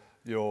your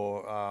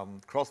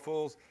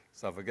crossfalls.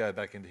 So if I go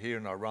back into here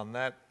and I run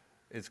that,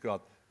 it's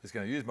going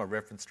to use my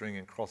reference string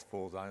and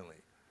crossfalls only.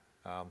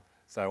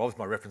 So obviously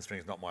my reference string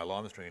is not my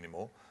alignment string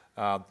anymore.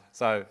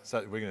 So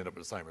we're going to end up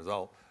with the same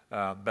result.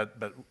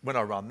 But when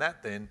I run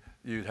that, then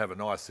you'd have a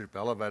nice super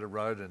elevated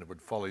road and it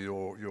would follow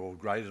your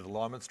graded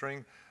alignment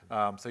string.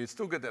 So you'd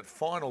still get that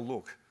final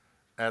look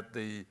at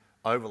the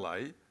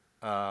overlay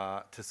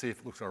to see if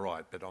it looks all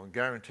right. But I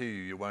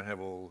guarantee you won't have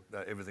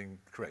everything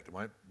correct. It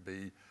won't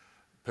be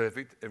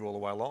perfect all the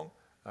way along,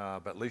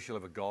 but at least you'll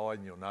have a guide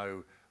and you'll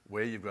know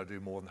where you've got to do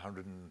more than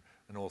 100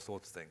 and all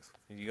sorts of things.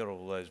 You got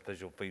all those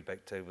visual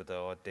feedback too with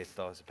the depth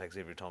isopacks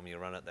every time you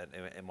run it. That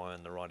am I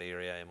in the right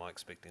area? Am I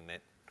expecting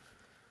that?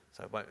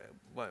 So it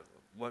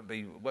won't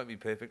be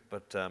perfect,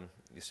 but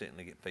you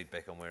certainly get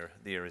feedback on where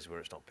the areas where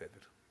it's not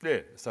perfect.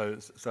 Yeah. So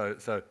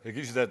it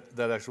gives you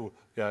that actual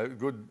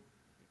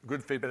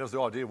good feedback. That was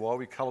the idea why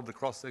we coloured the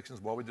cross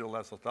sections, why we did all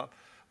that sort of stuff,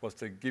 was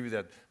to give you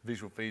that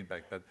visual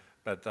feedback.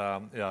 But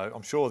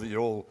I'm sure that you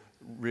all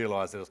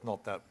realise that it's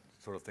not that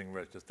sort of thing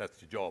where it's just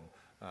that's your job.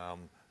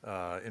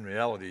 In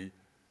reality,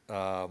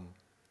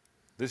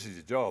 this is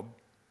your job.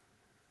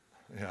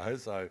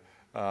 So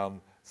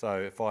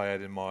if I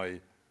add in my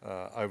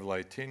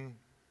overlay tin,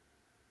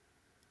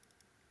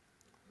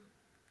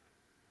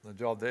 the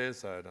job there,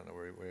 so I don't know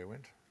where it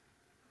went.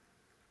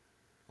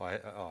 I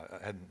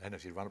hadn't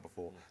actually run it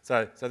before.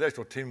 So the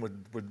actual tin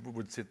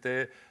would sit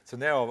there. So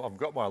now I've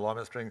got my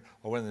alignment string.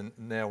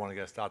 Now want to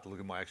go start to look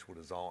at my actual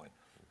design.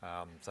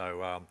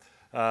 So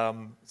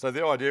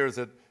the idea is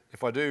that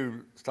if I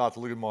do start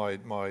to look at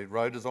my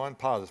road design,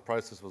 part of this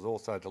process was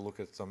also to look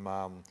at some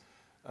of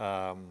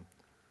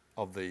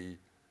the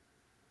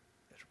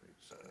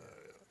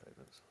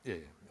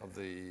of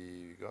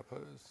the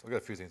guideposts. I've got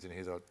a few things in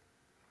here that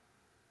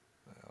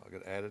I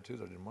got added to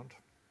that I didn't want.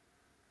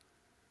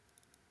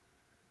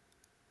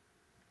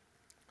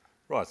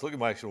 Right, so look at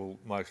my actual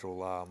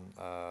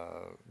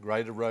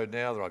graded road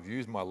now that I've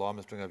used my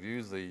alignment string. I've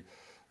used the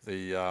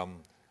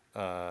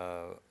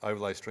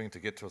overlay string to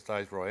get to a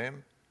stage where I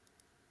am.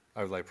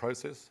 Overlay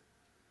process.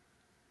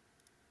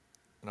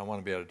 And I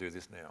want to be able to do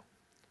this now.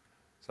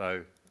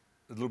 So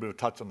a little bit of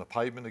touch on the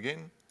pavement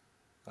again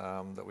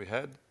that we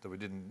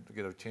didn't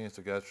get a chance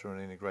to go through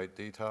in any great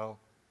detail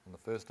on the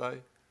first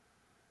day.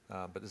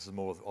 But this is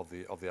more of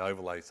the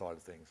overlay side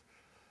of things.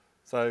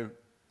 So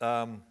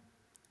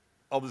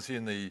obviously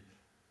in the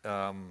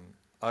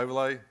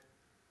overlay,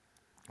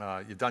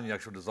 you've done your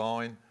actual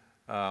design.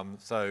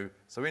 So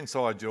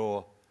inside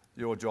your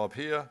job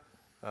here,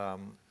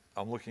 I'm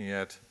looking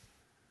at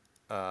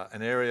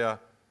an area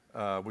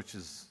which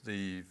is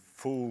the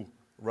full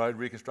road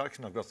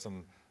reconstruction. I've got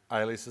some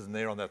aliases in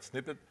there on that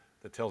snippet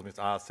that tells me it's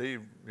RC,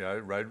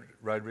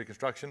 road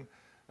reconstruction.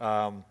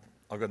 I've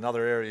got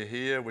another area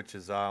here which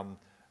is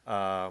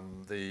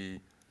the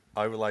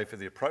overlay for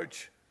the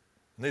approach.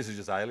 And these are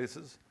just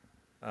aliases.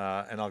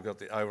 And I've got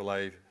the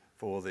overlay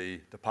for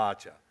the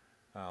departure.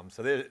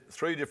 So there are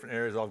 3 different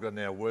areas I've got to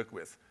now work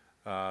with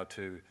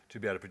to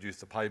be able to produce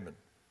the pavement.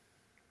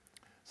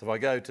 So if I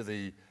go to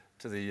the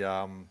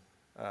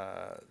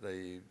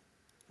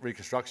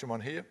reconstruction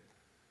one here,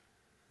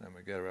 and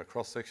we go to our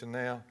cross section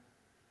now.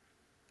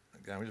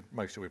 Again, we just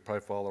make sure we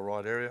profile the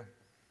right area.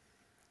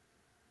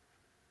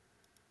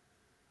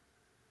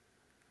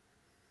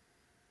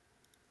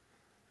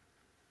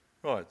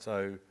 Right,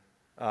 so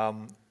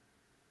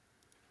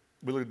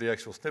we look at the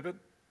actual snippet.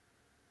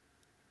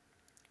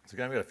 So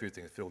again, we've got a few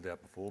things filled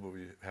out before, but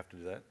we have to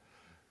do that.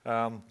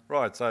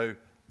 Right, so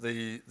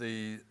this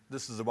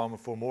is the one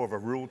for more of a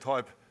rural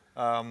type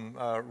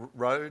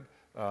road,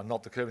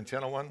 not the curb and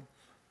channel one.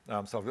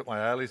 So I've got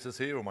my aliases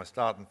here, or my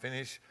start and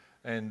finish,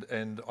 and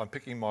I'm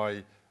picking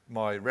my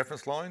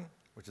reference line,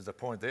 which is a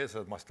point there.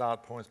 So my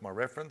start point is my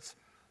reference,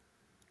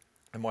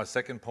 and my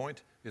second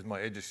point is my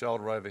edge of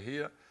shoulder over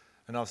here,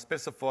 and I've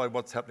specified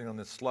what's happening on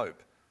this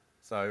slope.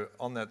 So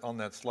on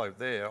that slope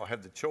there, I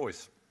have the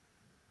choice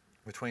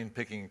between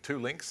picking 2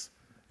 links,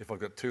 if I've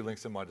got 2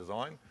 links in my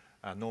design,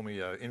 normally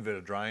an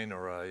inverted drain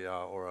or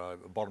a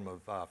bottom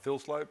of fill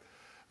slope.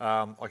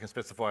 I can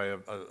specify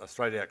a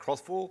straight out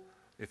crossfall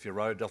if your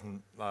road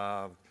doesn't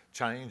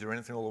change or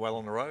anything all the way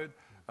along the road,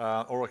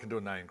 or I can do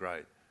a name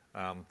grade.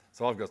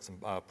 So I've got some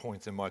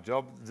points in my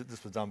job.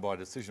 This was done by a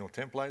decisional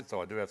template,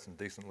 so I do have some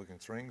decent looking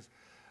strings,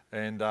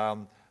 and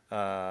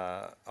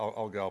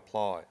I'll go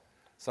apply.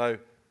 So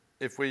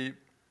if we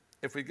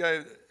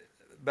go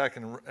back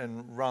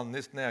and run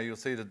this now, you'll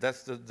see that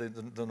that's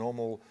the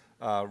normal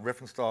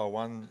reference style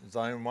 1,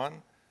 zone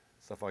 1.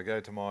 So if I go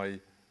to my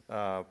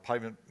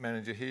pavement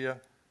manager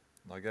here,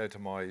 and I go to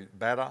my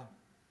batter,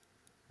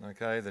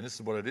 okay, then this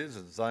is what it is.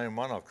 It's zone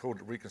 1. I've called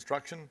it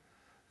reconstruction.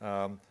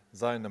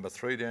 Zone number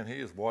 3 down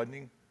here is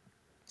widening.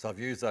 So I've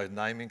used those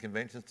naming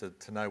conventions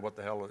to know what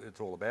the hell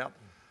it's all about.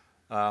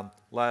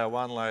 Layer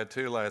 1, layer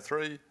 2, layer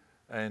 3,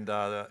 and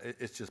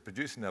it's just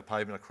producing that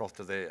pavement across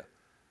to there.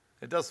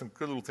 It does some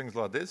good little things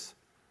like this.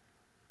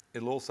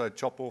 It'll also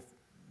chop off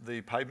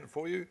the pavement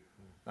for you.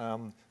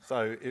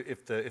 So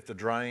if the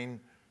drain,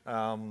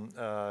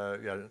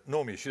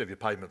 normally you should have your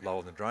pavement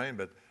lower than the drain,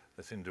 but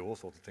they seem to do all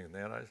sorts of things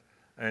nowadays.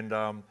 And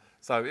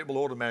so it will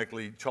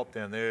automatically chop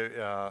down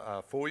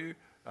there for you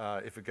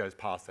if it goes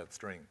past that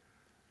string.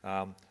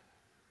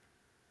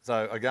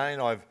 So again,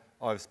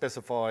 I've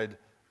specified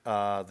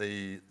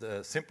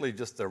simply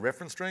just the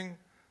reference string,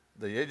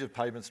 the edge of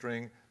pavement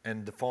string,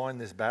 and define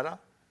this batter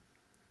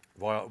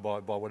by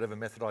whatever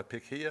method I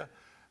pick here.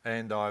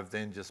 And I've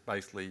then just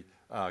basically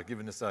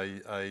given this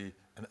an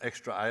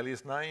extra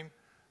alias name.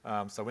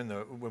 So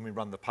when we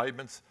run the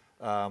pavements,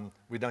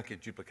 we don't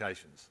get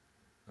duplications.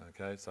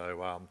 Okay,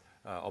 so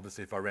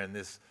obviously if I ran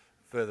this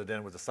further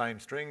down with the same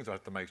strings, I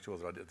have to make sure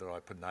that I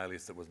put an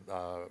alias that was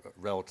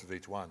relative to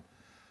each one.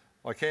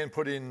 I can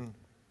put in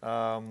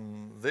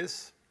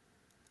this.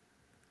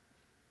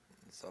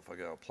 So if I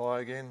go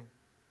apply again,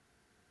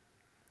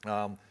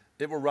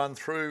 it will run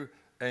through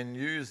and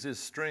use this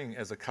string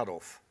as a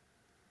cutoff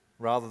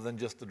rather than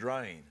just a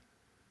drain.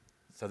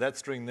 So that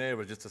string there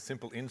was just a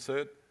simple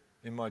insert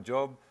in my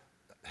job,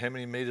 how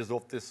many metres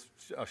off this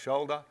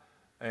shoulder,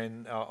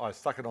 and I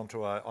stuck it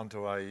onto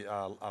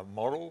a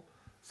model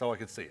so I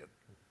could see it.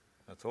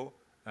 That's all.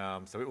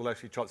 So it will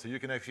actually try, so you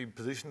can actually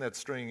position that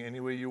string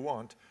anywhere you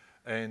want,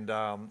 and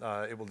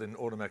it will then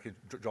automatically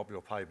drop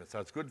your pavement. So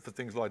it's good for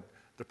things like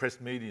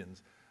depressed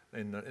medians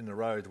in the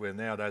roads, where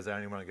nowadays they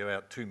only want to go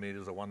out 2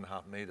 metres or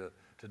 1.5 metre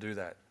to do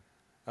that.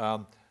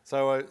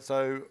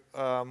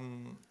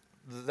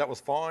 That was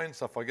fine.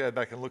 So if I go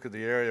back and look at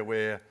the area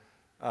where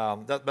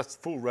that's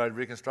full road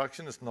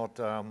reconstruction, it's not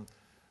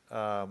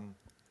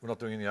we're not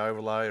doing any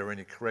overlay or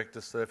any corrector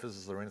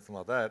surfaces or anything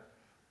like that.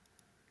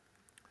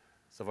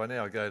 So if I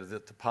now go to the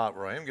part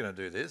where I am going to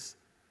do this,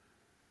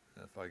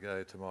 if I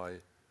go to my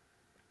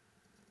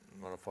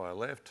modifier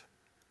left,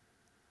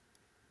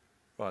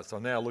 right, so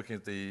I'm now looking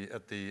at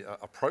the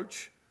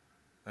approach,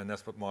 and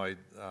that's what my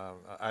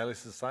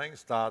alias is saying,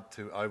 start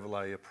to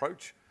overlay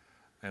approach.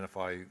 And if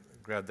I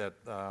grab that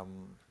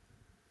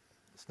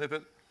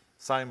snippet,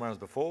 same one as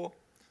before,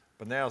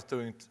 but now it's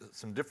doing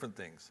some different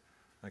things.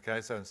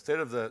 Okay, so instead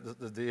of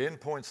the end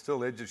point's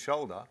still edge of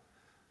shoulder,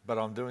 but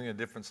I'm doing a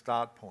different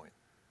start point.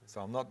 So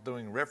I'm not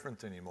doing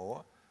reference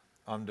anymore,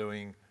 I'm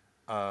doing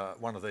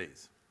one of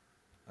these.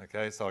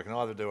 Okay, so I can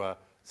either do a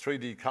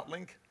 3D cut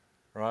link,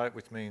 right,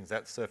 which means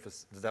that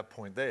surface, that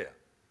point there.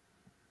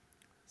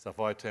 So if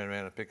I turn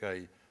around and pick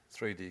a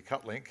 3D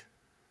cut link,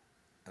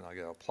 and I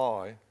go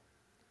apply,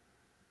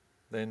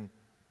 then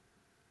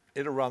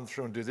it'll run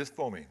through and do this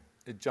for me.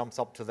 It jumps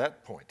up to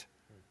that point,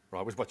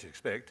 right, which is what you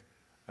expect,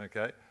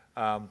 okay?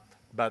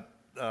 But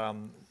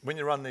when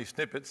you run these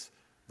snippets,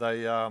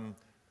 they're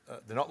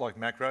not like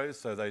macros,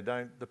 so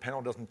the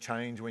panel doesn't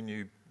change when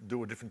you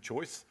do a different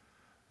choice,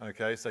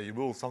 okay? So you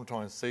will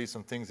sometimes see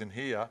some things in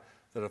here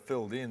that are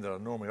filled in that are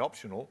normally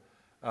optional,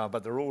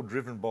 but they're all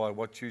driven by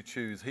what you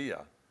choose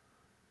here.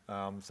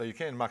 So you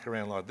can muck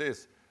around like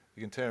this.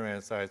 You can turn around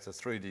and say it's a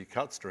 3D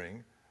cut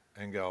string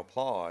and go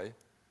apply,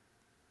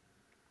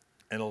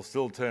 and it'll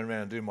still turn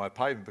around and do my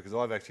pavement because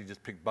I've actually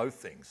just picked both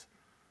things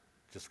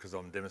just because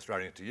I'm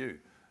demonstrating it to you.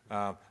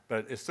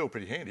 But it's still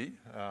pretty handy.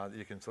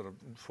 You can sort of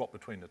swap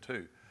between the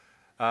two.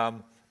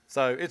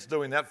 So it's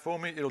doing that for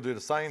me. It'll do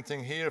the same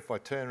thing here if I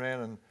turn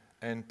around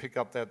and pick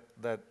up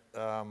that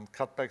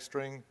cutback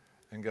string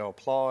and go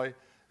apply.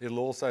 It'll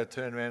also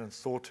turn around and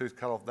sawtooth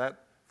cut off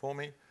that for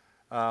me.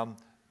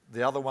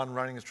 The other one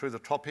running through the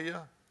top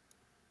here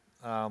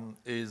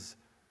is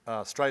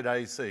straight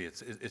AC.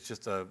 It's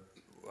just a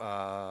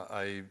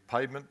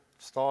pavement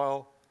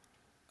style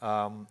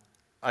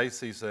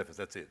AC surface,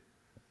 that's it.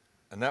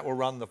 And that will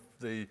run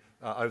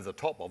over the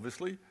top,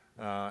 obviously,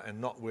 and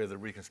not where the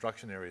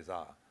reconstruction areas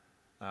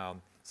are.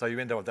 So you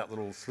end up with that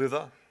little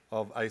slither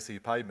of AC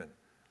pavement.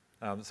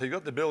 So you've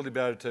got the ability to be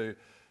able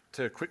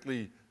to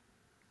quickly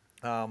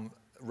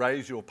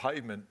raise your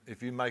pavement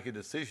if you make a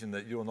decision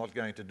that you're not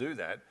going to do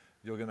that.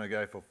 You're going to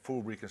go for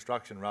full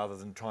reconstruction rather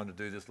than trying to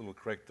do this little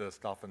corrector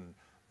stuff and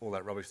all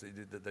that rubbish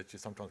that you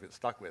sometimes get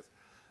stuck with.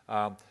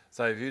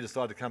 So if you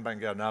decide to come back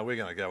and go, no, we're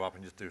going to go up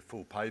and just do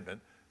full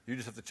pavement, you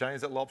just have to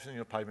change that little option and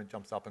your pavement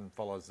jumps up and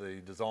follows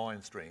the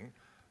design string,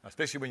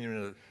 especially when you're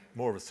in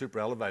more of a super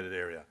elevated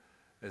area.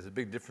 There's a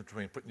big difference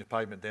between putting your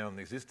pavement down on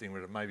the existing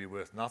where it may be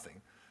worth nothing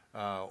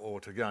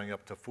or to going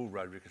up to full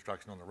road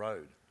reconstruction on the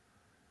road.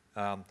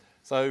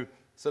 So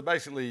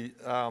basically,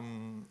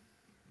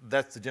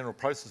 that's the general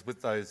process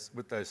with those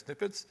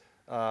snippets.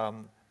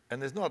 And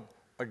there's not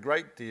a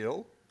great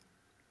deal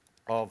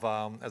of,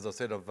 as I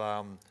said,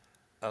 of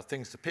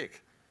things to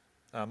pick.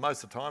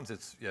 Most of the times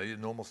it's your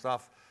normal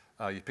stuff.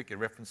 You pick your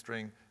reference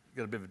string, you've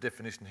got a bit of a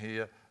definition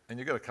here, and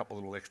you've got a couple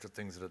of little extra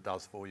things that it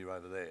does for you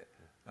over there.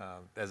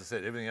 As I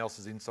said, everything else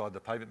is inside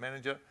the pavement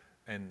manager,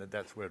 and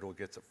that's where it all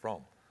gets it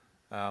from.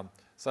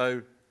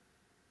 So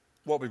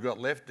what we've got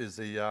left is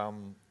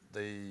the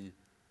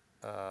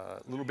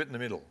little bit in the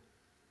middle,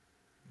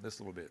 this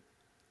little bit.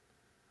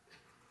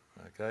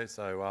 Okay,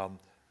 so,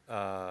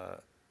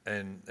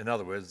 and in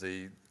other words,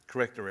 the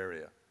corrector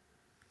area.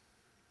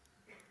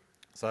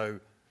 So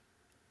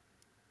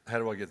how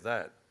do I get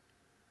that?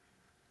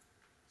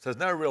 So there's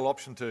no real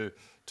option to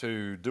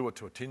do it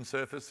to a tin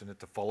surface and it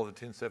to follow the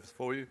tin surface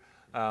for you.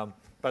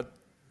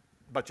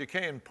 But you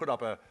can put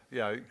up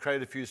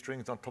create a few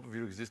strings on top of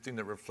your existing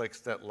that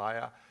reflects that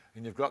layer,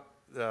 and you've got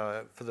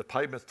for the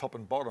pavements top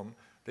and bottom,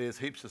 there's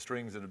heaps of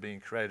strings that are being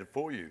created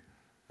for you.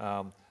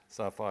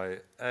 So if I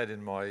add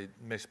in my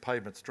mesh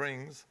pavement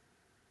strings,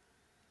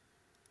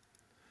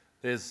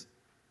 there's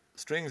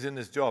strings in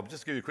this job.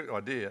 Just to give you a quick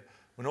idea,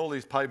 when all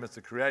these pavements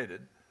are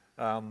created,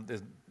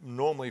 there's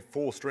normally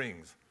 4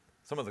 strings.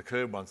 Some of the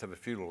curved ones have a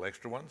few little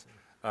extra ones,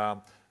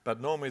 but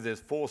normally there's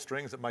 4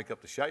 strings that make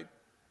up the shape.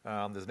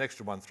 There's an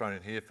extra one thrown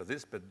in here for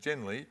this, but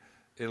generally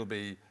it'll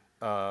be,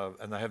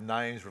 and they have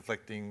names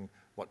reflecting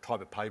what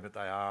type of pavement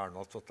they are and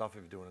lots of stuff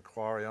if you do an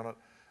inquiry on it.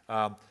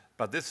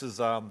 But this is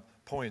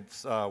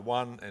points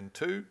 1 and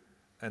 2,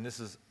 and this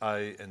is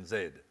A and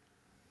Z.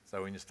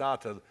 So when you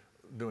start to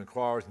do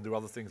inquiries and do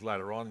other things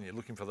later on and you're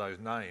looking for those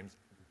names,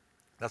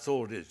 that's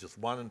all it is, just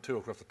 1 and 2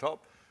 across the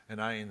top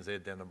and A and Z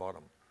down the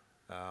bottom.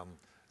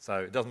 So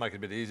it does make it a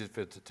bit easier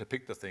to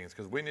pick the things,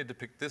 because we need to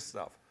pick this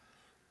stuff.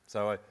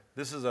 So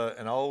this is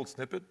an old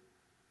snippet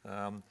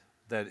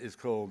that is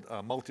called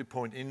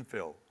multi-point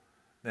infill.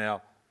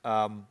 Now,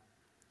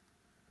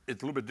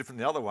 it's a little bit different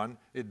than the other one.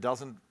 It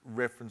doesn't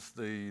reference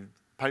the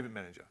pavement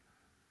manager,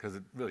 because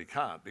it really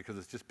can't, because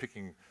it's just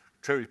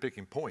cherry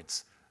picking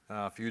points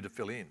for you to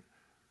fill in.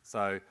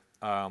 So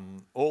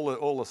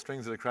all the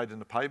strings that are created in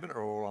the pavement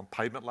are all on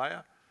pavement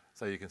layer.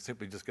 So you can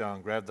simply just go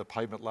and grab the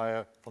pavement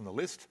layer from the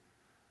list.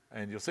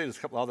 And you'll see there's a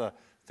couple other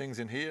things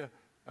in here.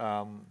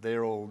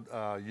 They're all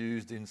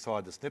used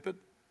inside the snippet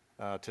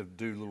to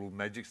do little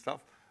magic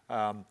stuff.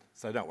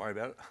 So don't worry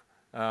about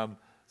it.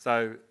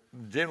 So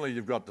generally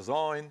you've got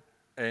design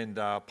and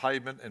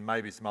pavement and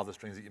maybe some other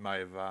strings that you may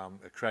have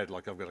created,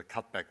 like I've got a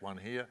cutback one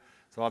here.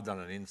 So I've done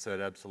an insert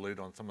absolute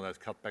on some of those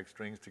cutback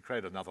strings to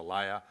create another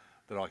layer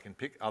that I can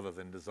pick other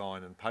than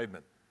design and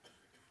pavement.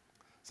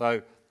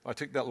 So I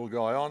tick that little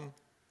guy on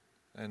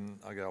and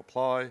I go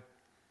apply.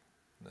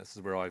 And this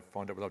is where I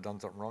find out whether I've done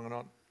something wrong or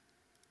not,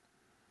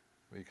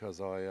 because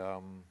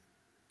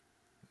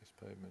this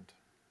pavement,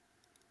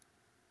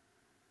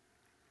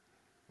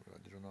 whether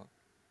I did or not.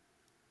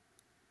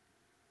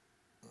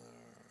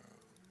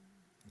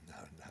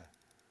 No,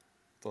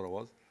 thought I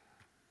was.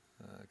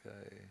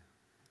 Okay.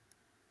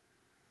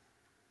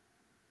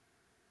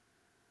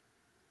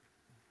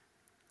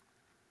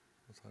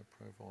 What's I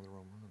profile the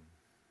wrong one?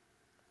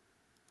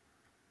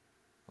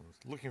 I'm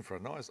looking for a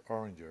nice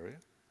orange area.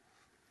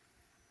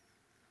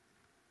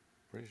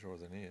 Pretty sure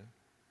it's in here.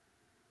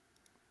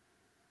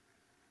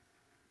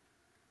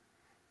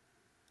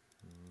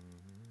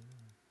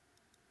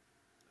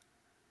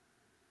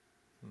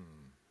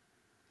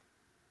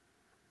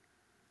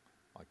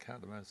 I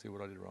can't imagine see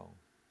what I did wrong.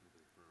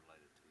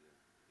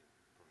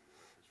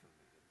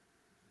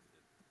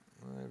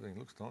 Everything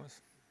looks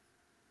nice.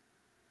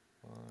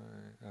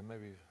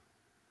 Maybe,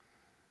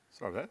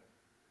 sorry about that.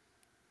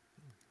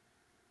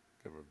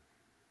 Give a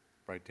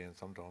breakdown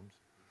sometimes.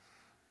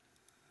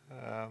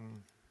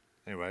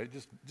 Anyway,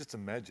 just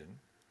imagine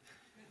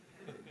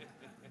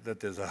that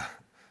there's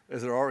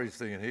an orange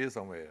thing in here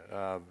somewhere.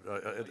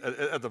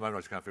 At the moment, I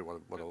just can't figure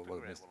what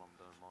I missed.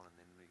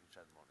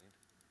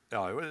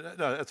 Oh,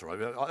 no, that's all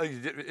right. I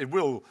think it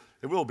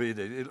will be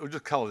there. It'll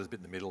just colour this bit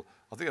in the middle.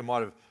 I think I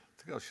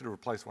should have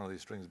replaced one of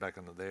these strings back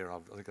under there. I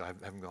think I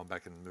haven't gone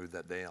back and moved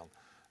that down.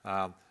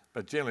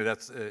 But generally,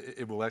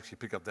 it will actually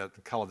pick up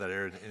that, colour that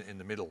area in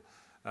the middle.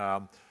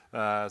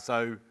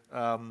 So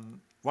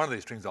one of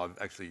these strings I've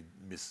actually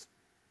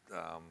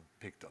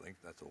picked, I think,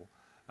 that's all.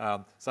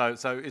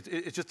 So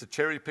it's just a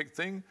cherry pick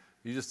thing.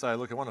 You just say,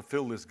 look, I want to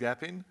fill this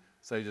gap in.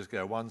 So you just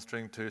go 1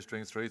 string, 2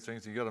 strings, 3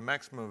 strings. You've got a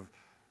maximum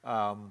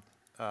of,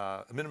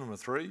 a minimum of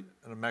 3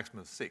 and a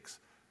maximum of 6.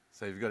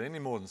 So if you've got any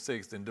more than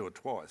 6, then do it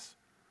twice.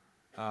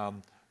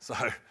 So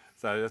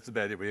that's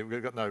about it.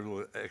 We've got no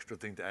little extra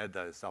thing to add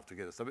those stuff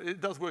together. So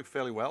it does work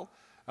fairly well.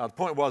 The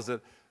point was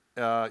that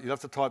you have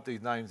to type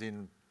these names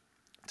in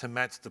to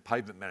match the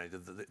pavement manager.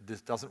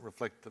 This doesn't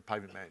reflect the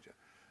pavement manager.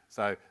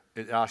 So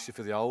it asks you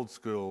for the old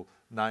school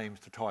names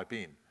to type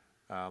in.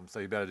 So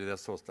you better do that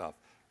sort of stuff.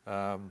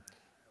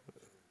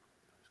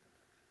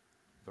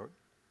 Sorry?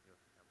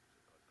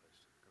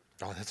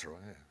 Oh, that's right,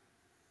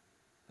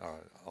 yeah. All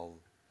right,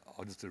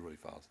 I'll just do it really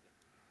fast.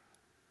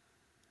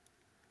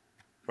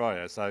 Right,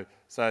 yeah, so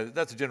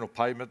that's a general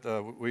pavement.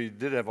 We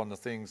did have on the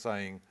thing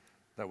saying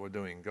that we're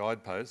doing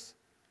guideposts,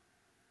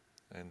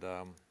 and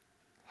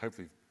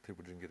hopefully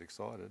people didn't get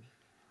excited.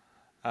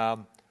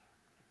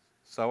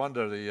 So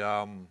under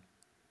the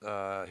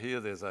here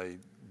there's a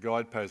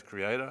guidepost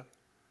creator,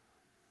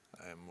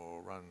 and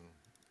we'll run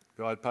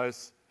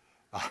guideposts.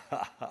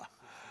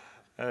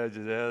 How's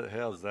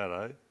that,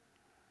 eh?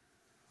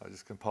 I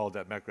just compiled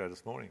that macro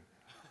this morning.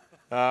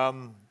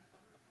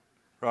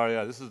 Right,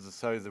 yeah, this is to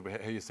show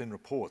how you send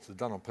reports. It's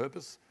done on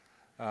purpose.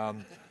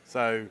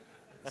 So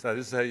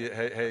this is how you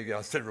go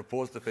and send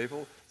reports to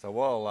people. So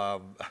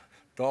while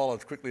dial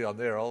is quickly on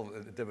there, I'll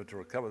endeavour to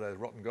recover those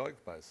rotten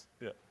guideposts.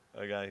 Yeah,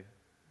 okay.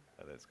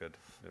 Oh, that's good.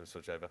 Never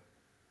switch over.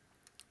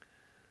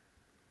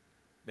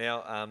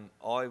 Now,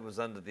 I was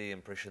under the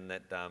impression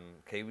that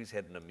Kiwis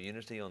had an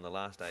immunity on the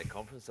last day of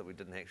conference that we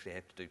didn't actually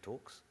have to do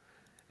talks.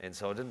 And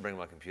so I didn't bring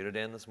my computer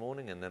down this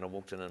morning, and then I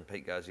walked in and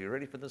Pete goes, "Are you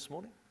ready for this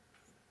morning?"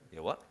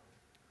 You what?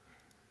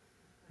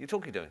 You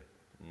talkie doing?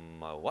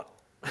 My what?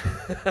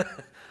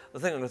 The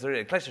thing on the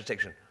 3D clash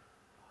detection.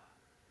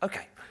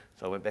 Okay,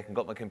 so I went back and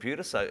got my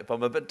computer, so if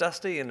I'm a bit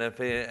dusty and if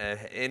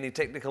any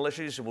technical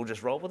issues, we'll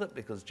just roll with it,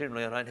 because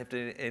generally I don't have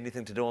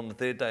anything to do on the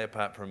third day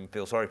apart from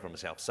feel sorry for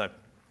myself. So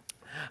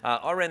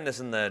I ran this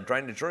in the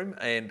drainage room,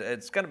 and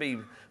it's going to be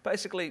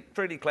basically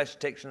 3D clash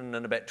detection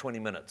in about 20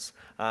 minutes.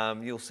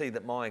 You'll see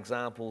that my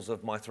examples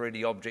of my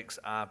 3D objects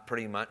are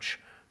pretty much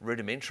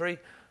rudimentary.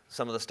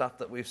 Some of the stuff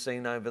that we've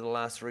seen over the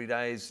last 3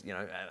 days, you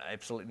know,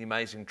 absolutely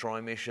amazing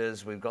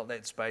tri-meshes. We've got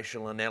that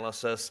spatial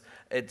analysis.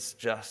 It's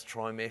just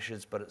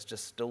tri-meshes, but it's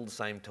just still the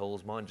same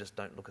tools. Mine just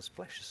don't look as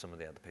flash as some of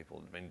the other people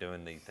that have been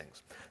doing these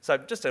things. So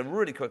just a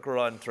really quick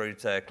run through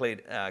to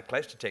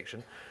clash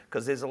detection,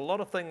 because there's a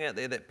lot of thing out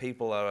there that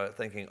people are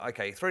thinking,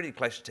 okay, 3D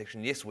clash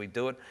detection, yes, we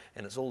do it,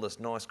 and it's all this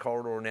nice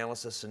corridor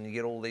analysis, and you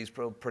get all these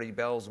pretty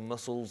bells and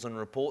whistles and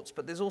reports,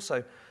 but there's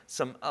also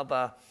some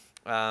other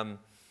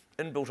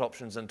inbuilt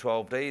options in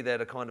 12D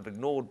that are kind of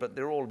ignored, but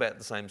they're all about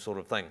the same sort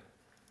of thing.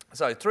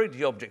 So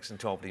 3D objects in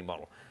 12D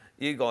model.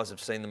 You guys have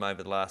seen them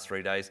over the last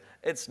 3 days.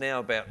 It's now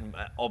about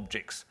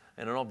objects,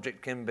 and an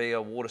object can be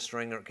a water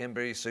string or it can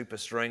be a super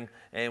string,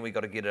 and we've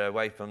got to get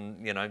away from,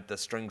 you know, the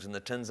strings and the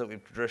tins that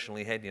we've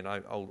traditionally had, you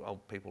know,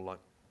 old people like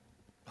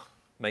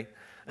me.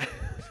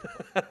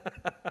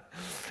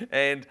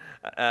 And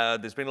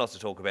there's been lots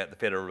of talk about the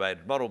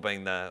federated model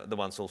being the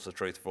one source of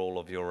truth for all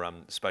of your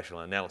spatial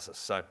analysis.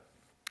 So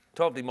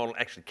 12D model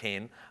actually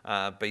can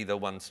be the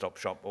one-stop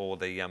shop, or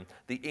the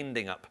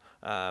ending up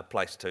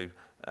place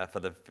for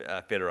the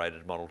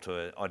federated model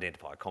to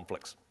identify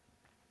conflicts.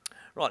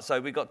 Right, so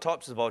we've got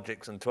types of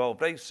objects in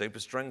 12D,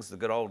 superstrings, the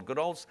good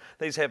olds.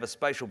 These have a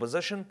spatial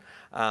position.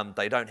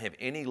 They don't have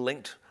any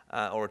linked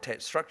or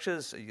attached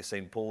structures. You've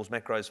seen Paul's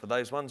macros for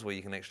those ones, where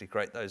you can actually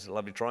create those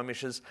lovely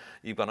tri-meshes.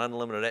 You've got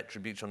unlimited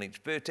attributes on each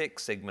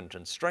vertex, segment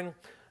and string.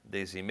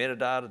 There's your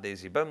metadata,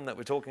 there's your BIM that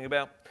we're talking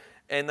about.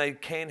 And they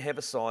can have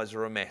a size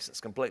or a mass.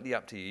 It's completely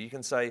up to you. You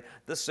can say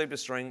this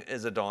superstring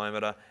is a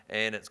diameter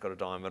and it's got a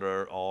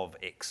diameter of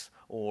X,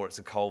 or it's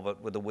a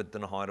culvert with a width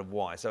and a height of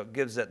Y. So it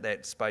gives it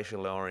that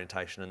spatial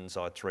orientation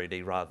inside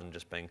 3D rather than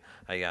just being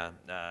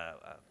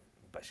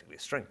basically a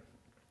string.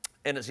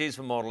 And it's used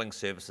for modelling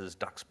surfaces,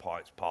 ducts,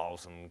 pipes,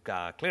 piles and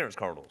clearance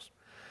corridors.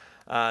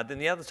 Then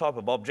the other type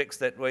of objects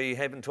that we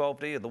have in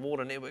 12D are the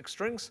water network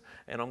strings,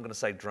 and I'm going to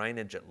say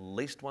drainage at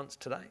least once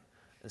today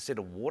instead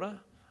of water.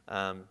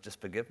 Just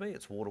forgive me,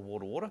 it's water,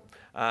 water, water.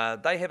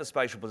 They have a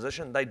spatial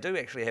position. They do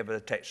actually have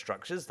attached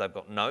structures. They've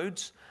got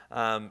nodes.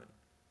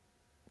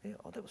 Yeah,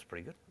 oh, that was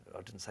pretty good.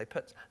 I didn't say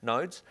pits.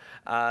 Nodes.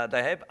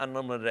 They have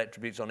unlimited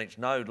attributes on each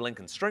node, link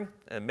and string,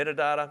 and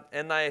metadata,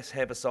 and they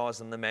have a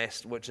size and the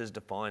mass, which is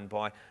defined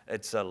by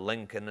it's a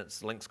link, and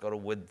its link's got a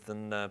width,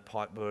 and the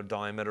pipe or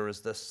diameter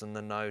is this, and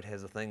the node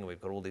has a thing.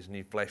 We've got all these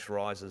new flash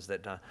risers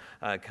that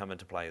come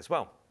into play as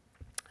well.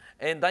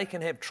 And they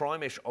can have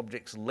tri-mesh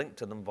objects linked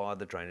to them via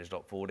the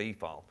drainage.4d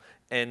file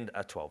and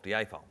a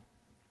 12DA file.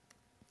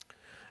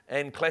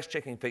 And clash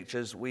checking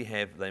features, we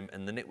have them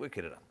in the network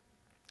editor.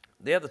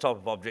 The other type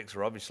of objects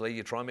are obviously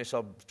your tri-mesh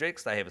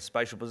objects. They have a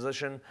spatial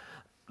position.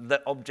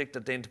 The object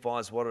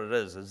identifies what it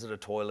is. Is it a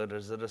toilet?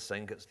 Is it a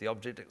sink? It's the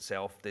object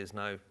itself. There's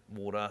no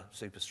water,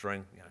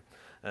 superstring, you know.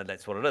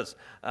 That's what it is.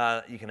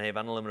 You can have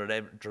unlimited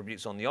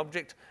attributes on the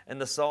object, and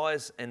the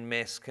size and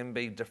mass can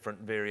be different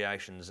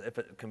variations. If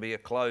it can be a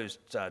closed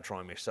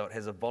tri-mesh, so it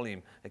has a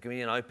volume. It can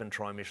be an open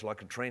tri-mesh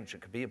like a trench. It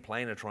could be a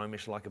planar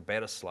tri-mesh like a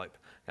batter slope.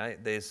 Okay?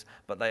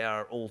 But they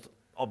are all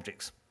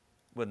objects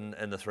in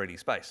the 3D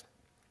space.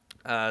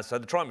 So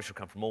the tri-mesh will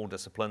come from all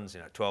disciplines, you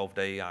know,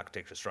 12D,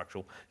 architecture,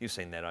 structural. You've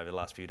seen that over the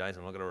last few days.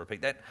 I'm not going to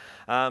repeat that.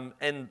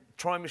 And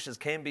tri-meshes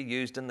can be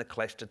used in the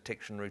clash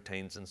detection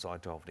routines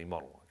inside 12D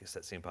model. I guess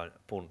that's the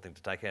important thing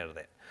to take out of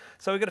that.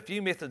 So we've got a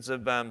few methods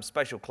of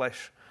spatial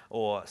clash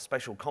or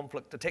spatial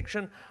conflict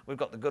detection. We've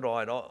got the good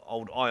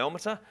old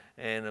iometer,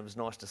 and it was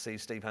nice to see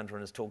Steve Hunter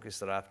in his talk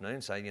yesterday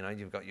afternoon say, you know,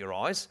 you've got your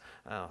eyes.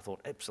 I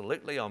thought,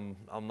 absolutely, I'm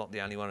not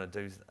the only one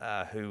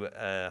who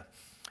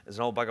is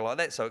an old bugger like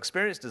that. So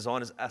experienced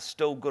designers are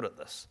still good at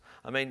this.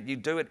 I mean, you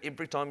do it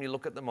every time you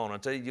look at the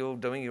monitor. You're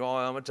doing your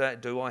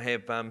iometer. Do I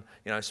have, you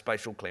know,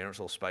 spatial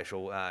clearance or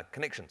spatial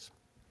connections?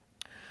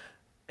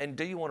 And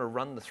do you want to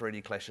run the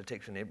 3D clash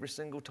detection every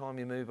single time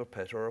you move a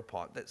pit or a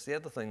pipe? That's the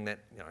other thing that,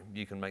 you know,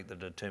 you can make the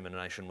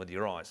determination with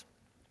your eyes.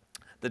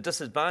 The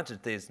disadvantage,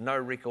 there's no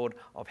record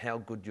of how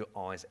good your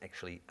eyes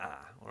actually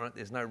are. All right?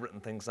 There's no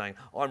written thing saying,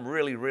 I'm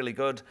really, really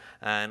good,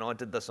 and I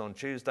did this on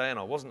Tuesday, and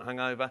I wasn't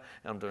hungover,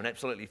 and I'm doing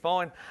absolutely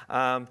fine.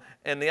 And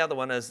the other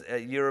one is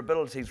your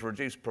abilities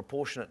reduce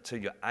proportionate to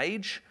your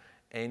age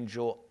and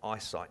your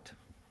eyesight.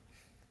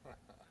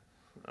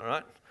 All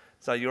right?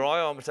 So your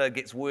iometer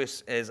gets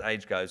worse as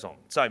age goes on.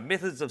 So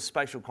methods of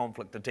spatial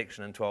conflict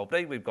detection in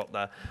 12D. We've got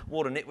the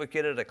water network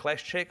editor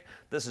clash check.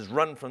 This is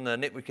run from the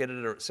network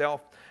editor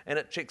itself, and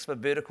it checks for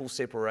vertical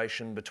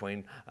separation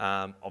between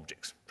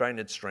objects,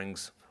 drainage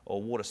strings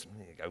or water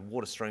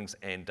strings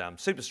and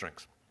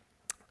superstrings.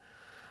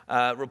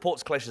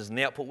 Reports clashes in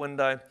the output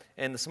window,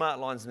 and the smart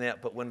lines in the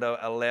output window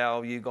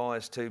allow you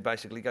guys to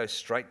basically go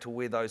straight to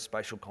where those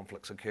spatial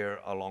conflicts occur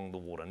along the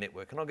water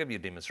network, and I'll give you a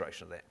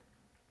demonstration of that.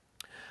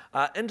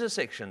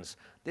 Intersections.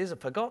 There's a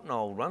forgotten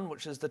old one,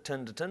 which is the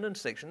tin-to-tin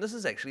intersection. This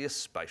is actually a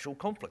spatial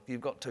conflict.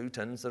 You've got two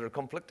tins that are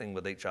conflicting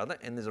with each other,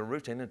 and there's a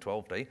routine in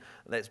 12D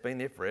that's been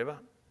there forever.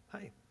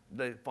 Hey,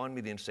 they find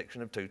me the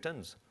intersection of two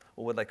tins,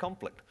 or where they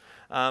conflict.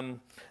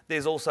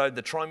 There's also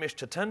the tri-mesh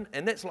to tin,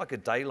 and that's like a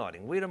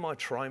daylighting. Where do my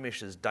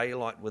tri-meshes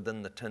daylight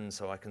within the tin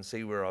so I can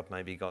see where I've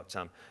maybe got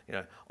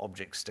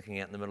objects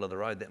sticking out in the middle of the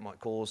road that might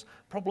cause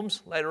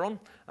problems later on,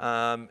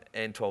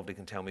 and 12D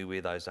can tell me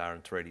where those are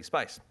in 3D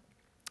space.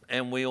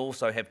 And we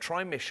also have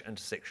tri-mesh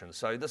intersections.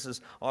 So this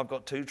is, I've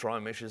got two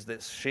tri-meshes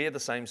that share the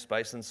same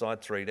space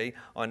inside 3D.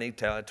 I need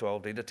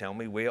 12D to tell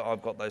me where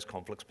I've got those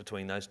conflicts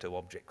between those two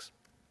objects.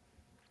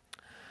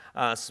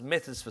 Some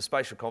methods for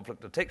spatial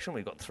conflict detection.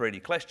 We've got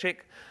 3D clash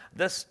check.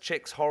 This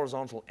checks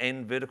horizontal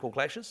and vertical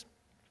clashes.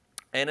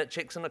 And it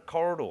checks in a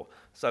corridor.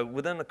 So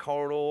within a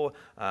corridor,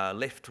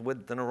 left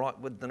width and a right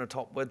width and a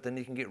top width, and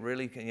you can get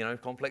really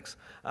complex.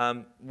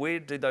 Where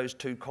do those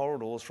two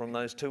corridors from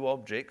those two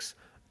objects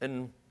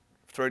in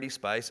 3D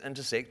space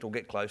intersect or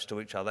get close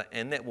to each other,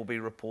 and that will be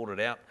reported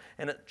out.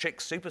 And it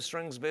checks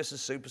superstrings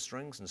versus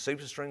superstrings, and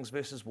superstrings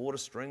versus water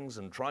strings,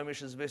 and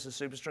tri-meshes versus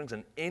superstrings,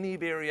 and any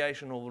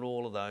variation of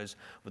all of those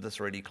with the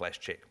 3D clash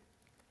check.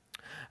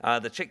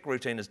 The check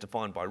routine is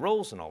defined by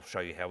rules, and I'll show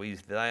you how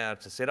easy they are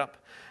to set up.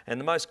 And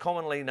the most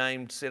commonly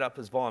named setup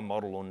is via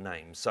model or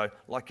name. So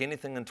like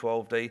anything in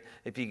 12D,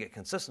 if you get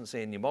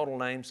consistency in your model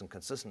names and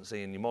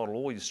consistency in your model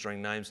or your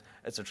string names,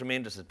 it's a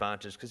tremendous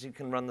advantage because you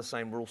can run the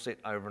same rule set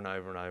over and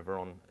over and over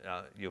on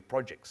your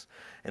projects.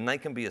 And they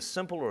can be as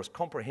simple or as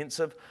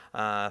comprehensive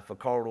for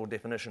corridor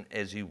definition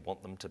as you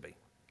want them to be.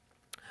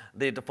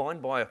 They're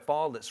defined by a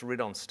file that's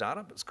read on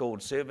startup. It's called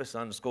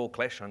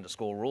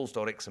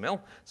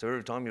service_clash_rules.xml. So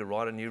every time you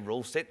write a new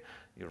rule set,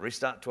 you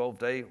restart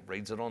 12D,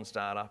 reads it on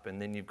startup,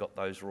 and then you've got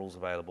those rules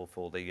available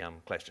for the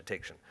clash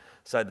detection.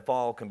 So the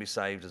file can be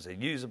saved as a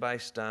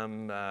user-based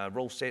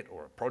rule set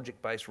or a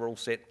project-based rule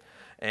set.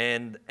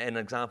 And an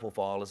example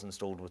file is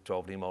installed with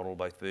 12D model,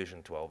 both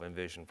version 12 and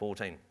version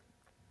 14.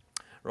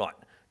 Right.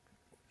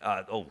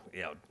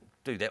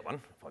 Do that one,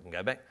 if I can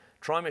go back.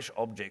 Tri-mesh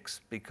objects,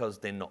 because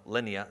they're not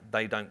linear,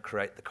 they don't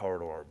create the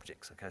corridor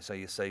objects. Okay, so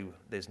you see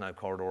there's no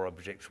corridor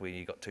objects where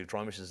you've got two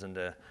tri-meshes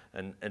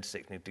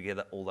intersecting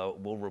together, although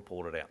it will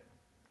report it out.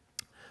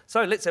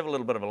 So let's have a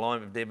little bit of a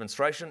live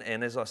demonstration,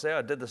 and as I say,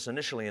 I did this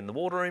initially in the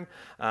water room,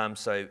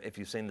 so if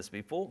you've seen this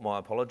before, my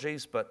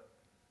apologies, but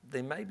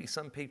there may be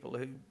some people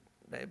who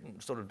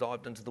haven't sort of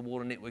dived into the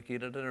water network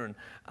editor and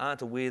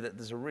aren't aware that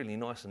there's a really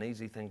nice and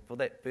easy thing for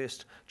that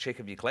first check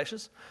of your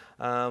clashes.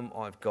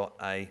 I've got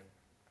a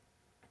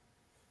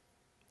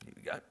here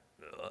we go,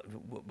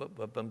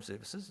 BIM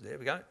services, there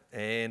we go.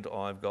 And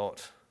I've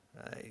got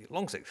a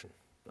long section,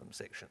 BIM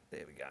section,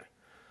 there we go.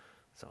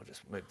 So I'll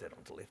just move that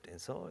onto the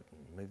left-hand side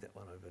and move that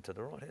one over to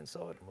the right-hand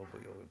side, and we'll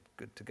be all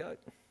good to go.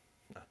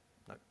 No,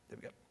 there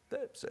we go,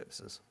 BIM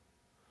services.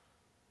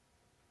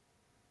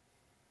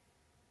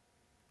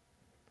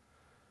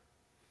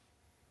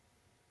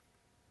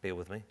 Bear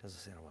with me, as I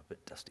said, I'm a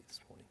bit dusty this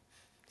morning.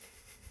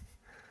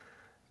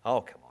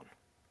 Oh, come on.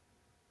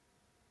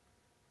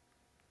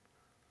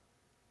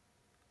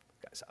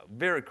 So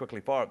very quickly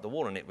fire up the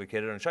water network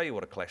editor and show you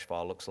what a clash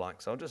file looks like.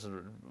 So I'll just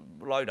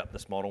load up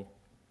this model,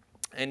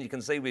 and you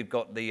can see we've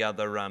got the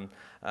other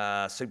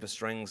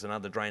superstrings and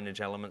other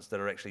drainage elements that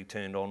are actually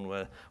turned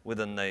on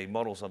within the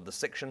models of the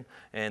section,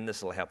 and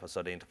this will help us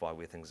identify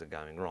where things are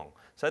going wrong.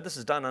 So this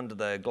is done under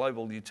the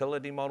global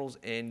utility models,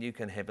 and you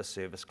can have a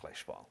service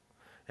clash file.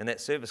 And that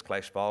service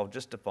clash file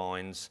just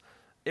defines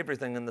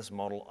everything in this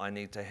model. I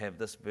need to have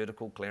this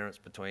vertical clearance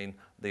between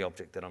the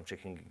object that I'm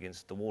checking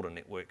against the water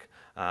network.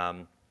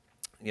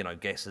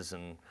 Gases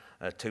and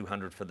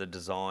 200 for the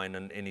design,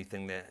 and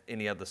anything that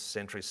any other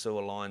sanitary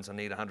sewer lines, I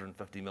need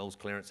 150 mils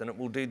clearance, and it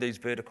will do these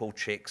vertical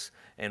checks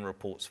and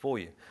reports for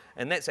you.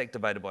 And that's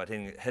activated by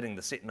hitting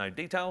the set node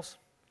details.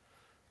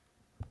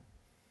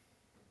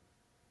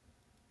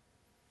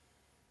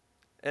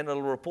 And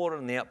it'll report it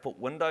in the output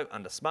window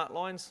under smart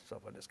lines. So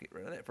if I just get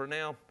rid of that for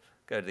now,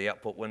 go to the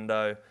output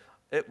window,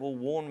 it will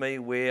warn me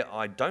where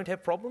I don't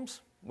have problems,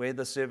 where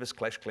the service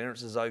clash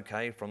clearance is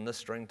okay from this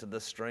string to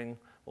this string,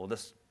 or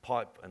this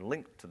pipe and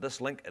link to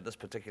this link at this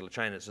particular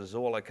chain. It's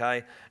all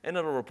okay, and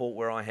it'll report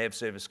where I have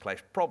service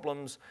clash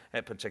problems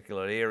at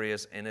particular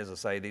areas. And as I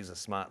say, these are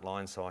smart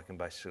lines, so I can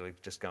basically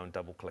just go and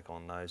double click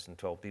on those, and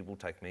 12D will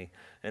take me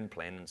in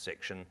plan and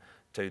section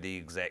to the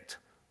exact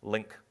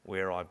link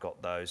where I've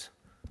got those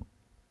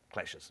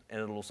clashes. And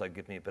it'll also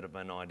give me a bit of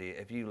an idea.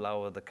 If you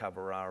lower the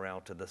cover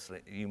RL to this,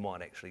 you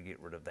might actually get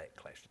rid of that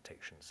clash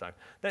detection. So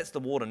that's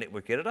the water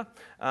network editor.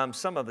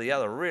 Some of the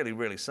other really,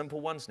 really simple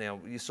ones. Now,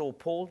 you saw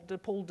Paul.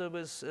 Did Paul do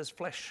his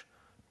flash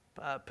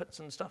pits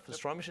and stuff, his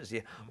tri-meshes?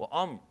 Yeah. Well,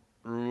 I'm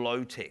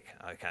low tech,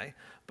 okay,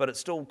 but it's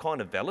still kind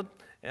of valid.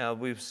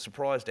 We've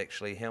surprised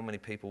actually how many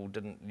people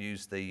didn't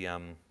use the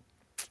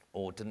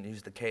or didn't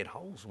use the CAD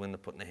holes when they're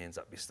putting their hands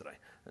up yesterday.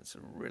 It's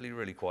really,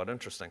 really quite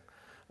interesting.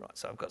 Right,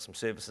 so I've got some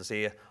surfaces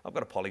here. I've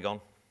got a polygon,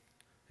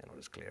 and I'll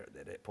just clear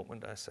that output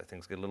window so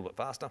things get a little bit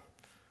faster.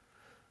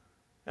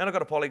 And I've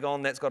got a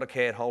polygon that's got a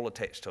CAD hole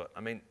attached to it.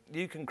 I mean,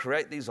 you can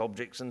create these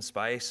objects in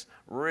space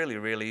really,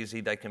 really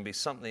easy. They can be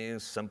something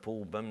as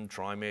simple, BIM,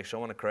 tri-mesh. I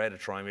want to create a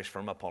tri-mesh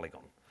from a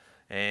polygon.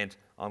 And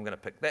I'm going to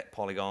pick that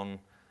polygon,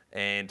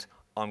 and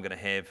I'm going to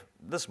have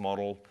this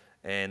model,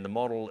 and the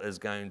model is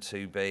going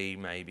to be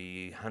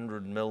maybe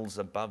 100 mils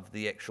above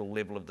the actual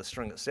level of the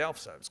string itself.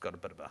 So it's got a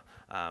bit of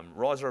a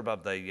riser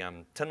above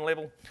the tin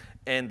level.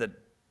 And the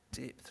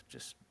depth,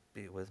 just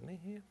bear with me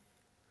here.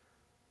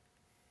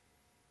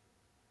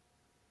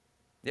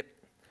 Yep,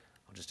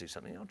 I'll just do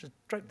something. I'll just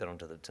drape that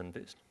onto the tin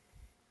first.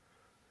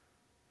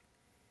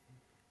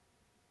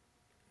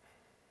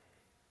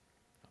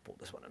 I'll put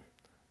this one in.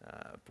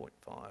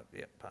 0.5,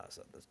 yep, pass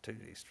up. There's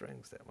 2D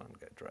strings. That one,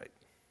 go drape,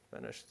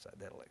 finish. So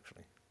that'll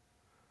actually.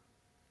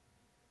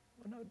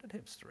 Oh no, it did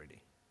have 3D.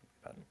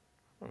 Pardon.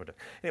 What am I doing?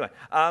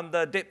 Anyway,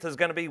 the depth is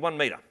going to be 1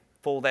 metre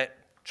for that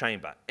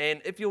chamber.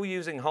 And if you're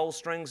using hole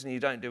strings and you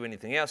don't do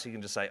anything else, you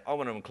can just say, I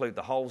want to include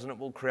the holes, and it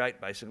will create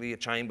basically a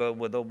chamber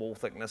with a wall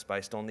thickness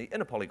based on the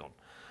inner polygon.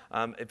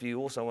 If you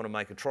also want to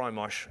make a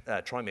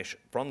tri-mesh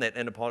from that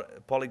inner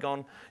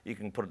polygon, you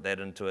can put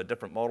that into a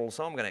different model.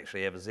 So I'm going to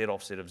actually have a Z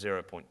offset of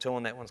 0.2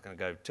 on that one. It's going to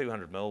go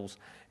 200 mils,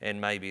 and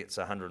maybe it's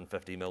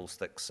 150 mils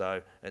thick,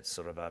 so it's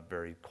sort of a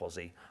very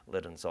quasi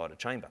lid inside a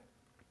chamber.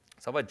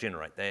 So if I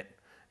generate that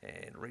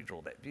and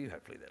redraw that view,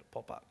 hopefully that'll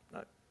pop up. No.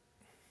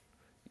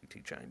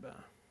 UT chamber,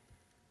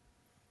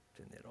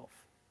 turn that off.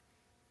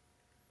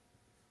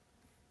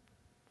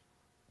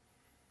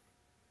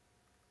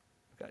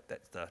 Okay,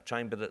 that's the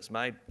chamber that's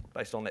made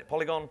based on that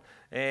polygon,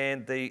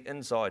 and the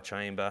inside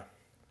chamber,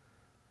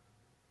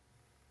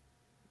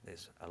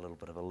 there's a little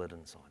bit of a lid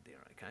inside there,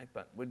 okay?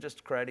 But we're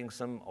just creating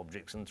some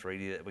objects in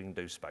 3D that we can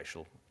do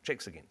spatial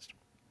checks against.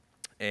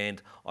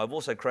 And I've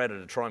also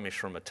created a tri-mesh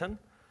from a tin.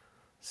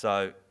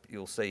 So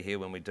you'll see here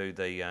when we do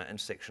the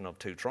intersection of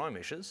two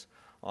tri-meshes,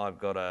 I've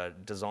got a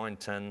design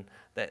tin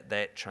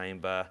that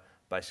chamber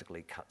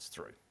basically cuts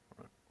through,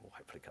 right? Or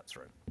hopefully cuts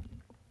through.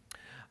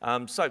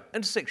 So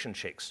intersection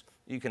checks.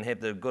 You can have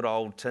the good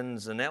old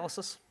tins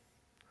analysis,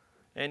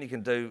 and you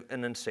can do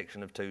an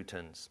intersection of two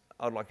tins.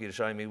 I'd like you to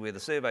show me where the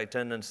survey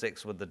tin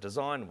intersects with the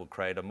design. We'll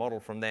create a model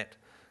from that,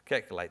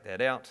 calculate that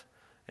out,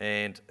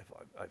 and if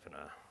I open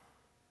a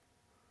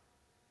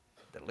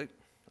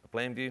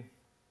plan view,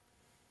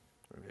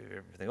 remove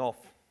everything off,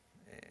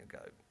 and go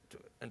to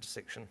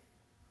intersection.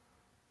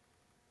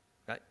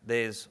 Okay,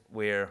 there's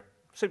where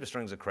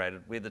superstrings are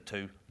created, where the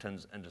two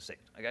tins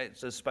intersect. Okay,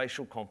 it's a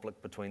spatial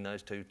conflict between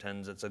those two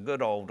tins. It's a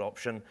good old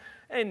option,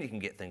 and you can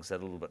get things that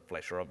are a little bit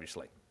flasher,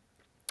 obviously.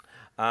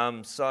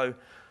 So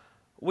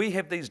we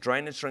have these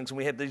drainage strings, and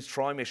we have these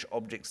tri-mesh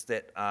objects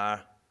that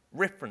are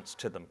referenced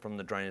to them from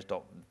the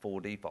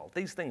drainage.4D file.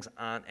 These things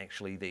aren't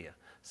actually there.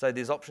 So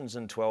there's options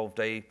in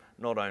 12D,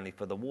 not only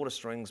for the water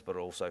strings, but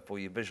also for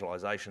your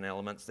visualization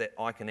elements, that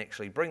I can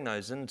actually bring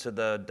those into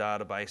the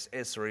database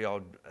as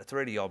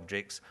 3D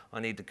objects. I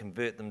need to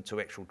convert them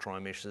to actual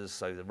tri-meshes,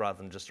 so that rather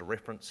than just a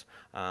reference,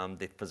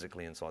 they're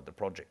physically inside the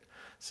project.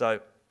 So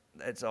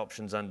that's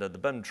options under the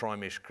BIM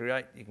tri-mesh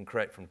create. You can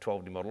create from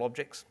 12D model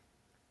objects,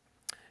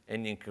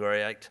 and you can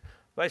create,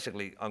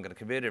 basically I'm going to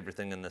convert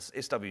everything in this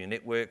SW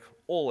network,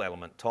 all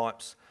element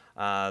types.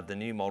 The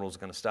new model is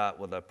going to start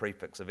with a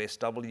prefix of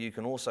SW. You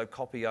can also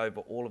copy over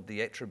all of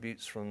the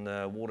attributes from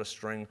the water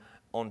string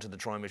onto the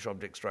tri-mesh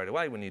object straight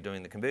away when you're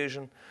doing the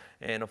conversion.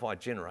 And if I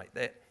generate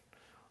that,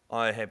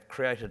 I have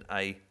created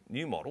a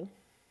new model.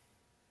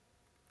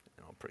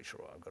 And I'm pretty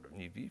sure I've got a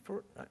new view for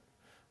it. No.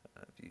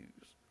 Views,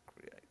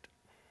 create.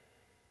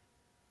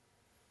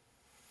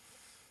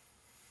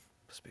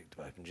 Perspective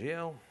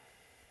OpenGL.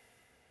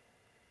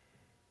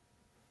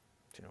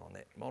 Turn on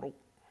that model.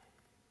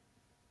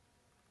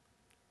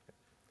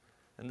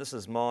 And this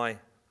is my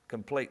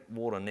complete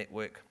water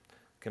network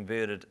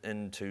converted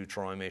into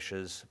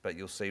tri-meshes, but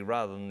you'll see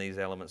rather than these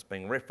elements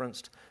being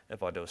referenced,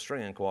 if I do a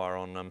string inquire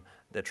on them,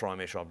 the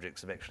tri-mesh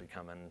objects have actually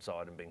come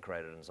inside and been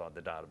created inside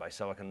the database,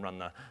 so I can run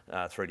the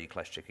 3D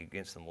clash check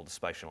against them, or the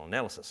spatial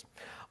analysis.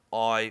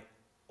 I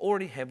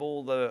already have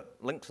all the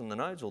links in the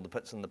nodes, all the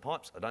pits and the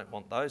pipes. I don't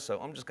want those, so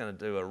I'm just going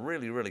to do a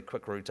really, really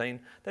quick routine.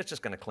 That's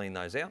just going to clean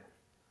those out.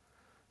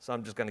 So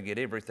I'm just going to get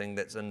everything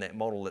that's in that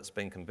model that's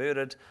been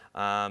converted,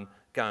 go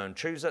and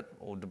choose it,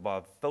 or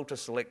by filter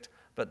select,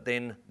 but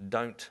then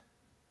don't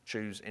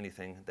choose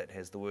anything that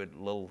has the word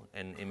lil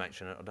and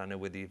mh in it. I don't know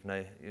whether you've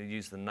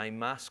used the name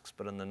masks,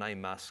 but in the name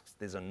masks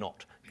there's a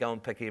not. Go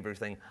and pick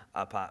everything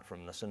apart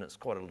from this, and it's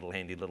quite a little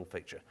handy little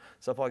feature.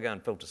 So if I go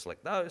and filter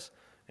select those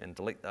and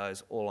delete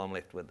those, all I'm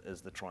left with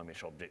is the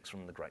tri-mesh objects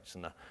from the grates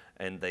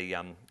and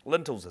the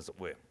lintels, as it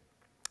were.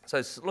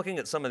 So looking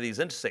at some of these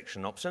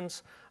intersection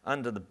options,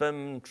 under the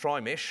BIM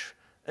tri-mesh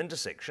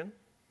intersection,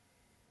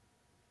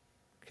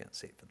 can't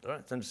see it for the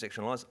it's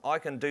intersection lines, I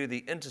can do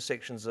the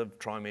intersections of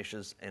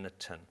tri-meshes and a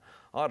tin.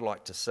 I'd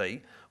like to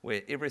see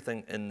where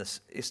everything in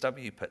this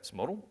SW pits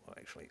model,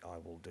 actually I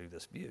will do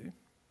this view,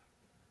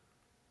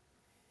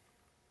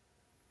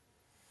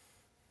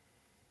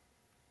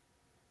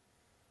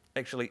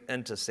 actually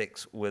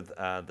intersects with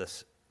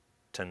this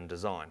tin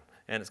design.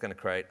 And it's going to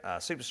create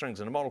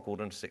superstrings in a model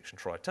called intersection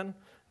tri-tin.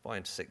 If I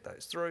intersect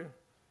those through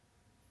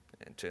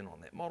and turn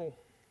on that model,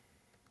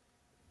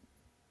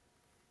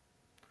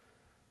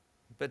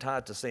 a bit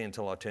hard to see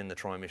until I turn the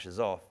tri-meshes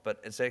off, but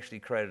it's actually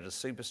created a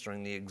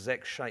superstring, the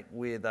exact shape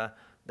where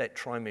that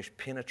tri-mesh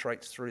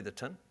penetrates through the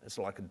tin. It's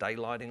like a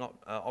daylighting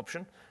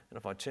option. And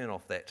if I turn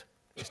off that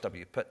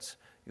SW pits,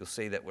 you'll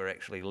see that we're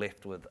actually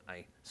left with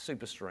a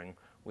superstring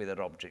where that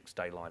object's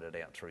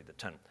daylighted out through the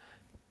tin.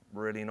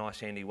 Really nice,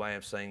 handy way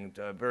of seeing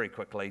very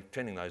quickly,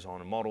 turning those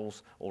on in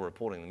models or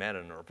reporting them out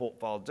in a report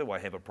file. Do I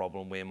have a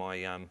problem where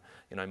my,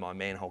 my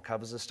manhole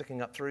covers are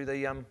sticking up through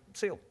the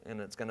seal, and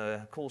it's going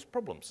to cause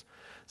problems?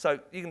 So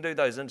you can do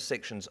those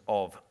intersections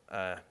of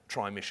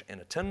tri-mesh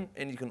and a tin,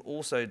 and you can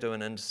also do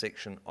an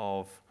intersection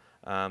of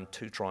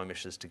two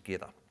tri-meshes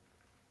together.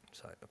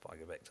 So if I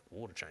go back to the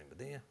water chamber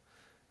there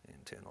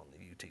and turn on the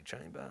UT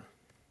chamber,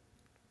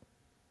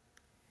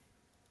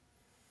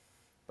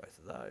 both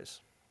of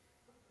those.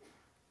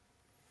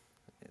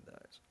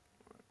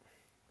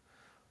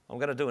 I'm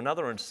going to do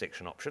another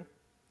intersection option,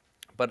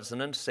 but it's an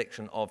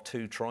intersection of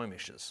two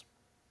tri-meshes.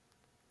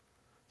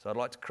 So I'd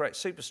like to create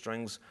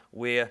superstrings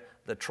where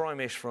the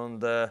tri-mesh from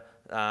the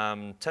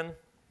tin,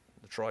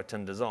 the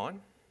tri-tin design,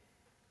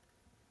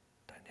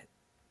 don't hit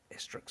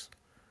asterisks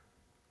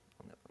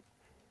on that one.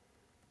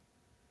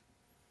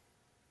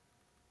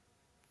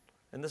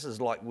 And this is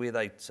like where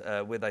they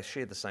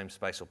share the same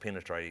space or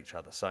penetrate each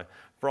other. So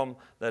from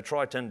the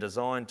tri-tin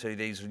design to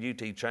these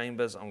UT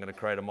chambers, I'm going to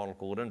create a model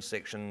called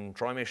intersection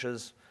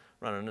tri-meshes,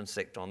 run an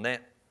intersect on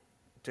that,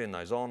 turn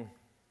those on.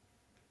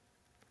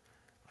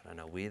 I don't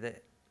know where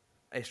that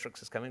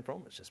asterisk is coming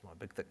from, it's just my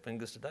big thick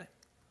fingers today.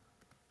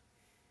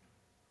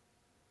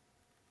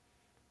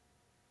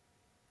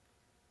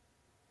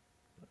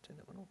 Did I turn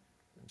that one on?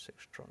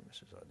 Intersection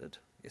tri-meshes, I did,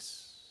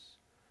 yes.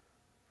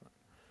 Right.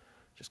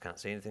 Just can't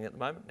see anything at the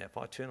moment. Now if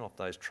I turn off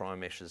those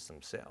tri-meshes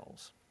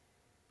themselves,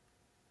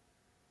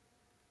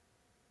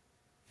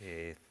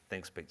 yeah,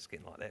 thanks Pete, it's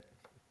getting like that.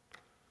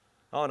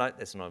 Oh no,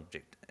 that's an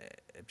object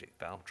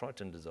file.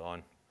 Tri-tin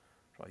design,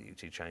 try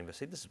UT chamber.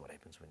 See, this is what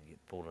happens when you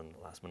get pulled in at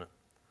the last minute.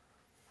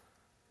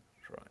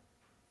 Try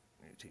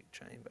UT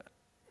chamber.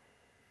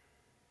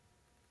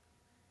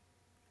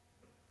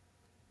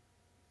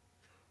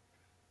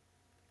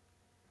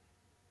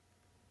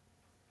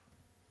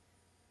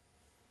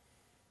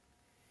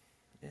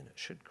 And it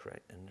should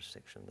create an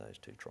intersection of those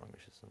two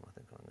tri-meshes, and I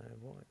think I know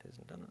why it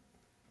hasn't done it.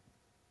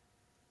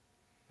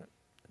 Nope.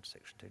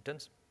 Intersection two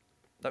tins.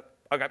 Nope.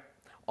 Okay,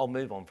 I'll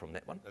move on from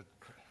that one.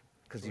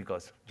 Because you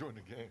guys join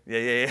the game.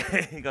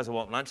 Yeah. You guys are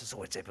wanting lunch. This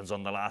always happens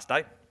on the last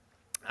day.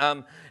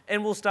 And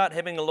we'll start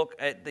having a look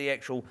at the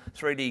actual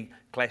 3D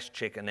clash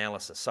check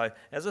analysis. So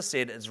as I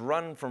said, it's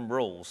run from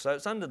rules. So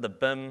it's under the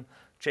BIM,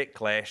 check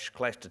clash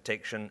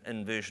detection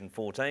in version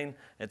 14.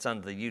 It's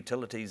under the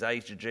utilities A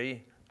to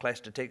G,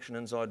 clash detection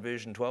inside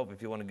version 12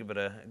 if you want to give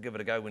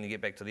it a go when you get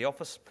back to the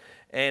office.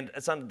 And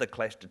it's under the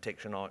clash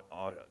detection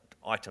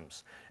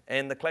items.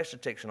 And the clash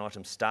detection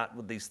items start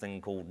with these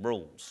things called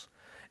rules.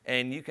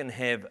 And you can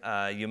have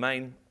your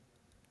main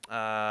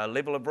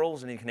level of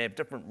rules, and you can have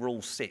different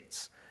rule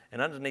sets.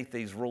 And underneath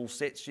these rule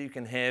sets, you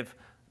can have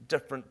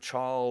different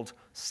child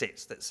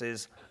sets that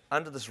says,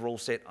 under this rule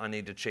set, I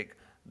need to check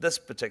this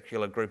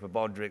particular group of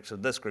objects or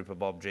this group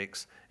of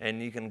objects,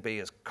 and you can be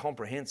as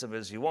comprehensive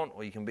as you want,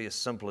 or you can be as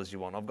simple as you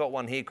want. I've got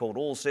one here called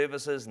all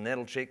services, and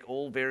that'll check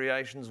all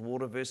variations,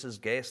 water versus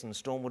gas, and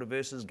stormwater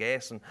versus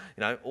gas, and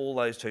all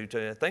those two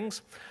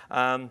things.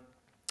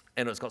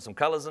 And it's got some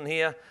colours in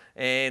here,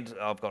 and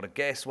I've got a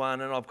gas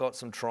one, and I've got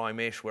some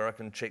tri-mesh where I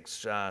can check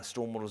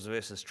stormwaters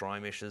versus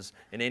tri-meshes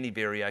and any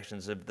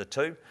variations of the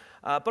two.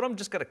 But I'm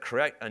just going to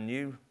create a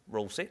new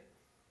rule set,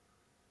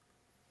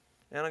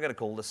 and I'm going to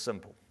call this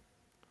simple.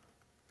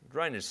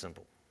 Drainage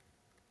simple.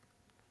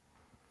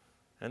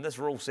 And this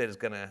rule set is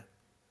going to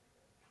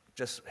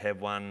just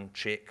have one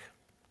check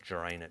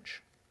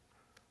drainage.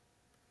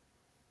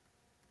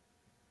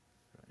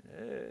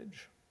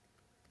 Drainage.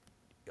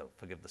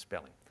 Forgive the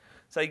spelling.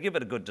 So you give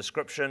it a good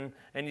description,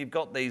 and you've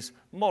got these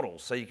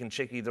models. So you can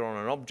check either on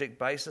an object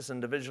basis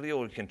individually,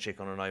 or you can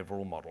check on an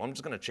overall model. I'm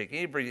just going to check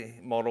every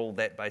model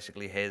that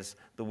basically has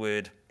the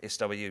word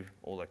SW,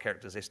 or the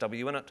characters SW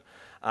in it.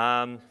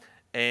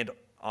 And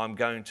I'm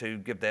going to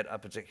give that a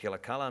particular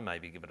colour,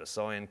 maybe give it a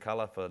cyan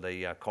colour for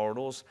the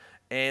corridors.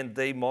 And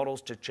the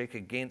models to check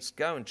against,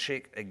 go and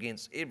check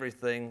against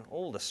everything,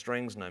 all the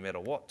strings, no matter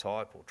what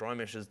type, or dry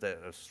meshes that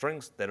are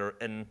strings that are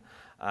in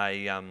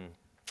a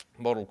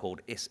model called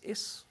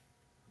SS.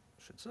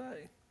 Should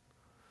say,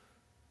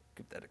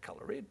 give that a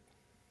colour red.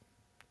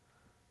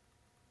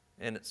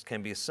 And it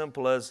can be as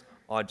simple as,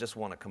 I just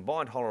want a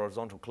combined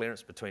horizontal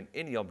clearance between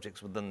any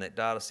objects within that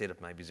data set of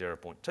maybe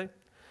 0.2.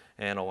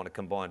 and I want to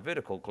combine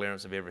vertical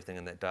clearance of everything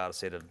in that data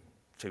set at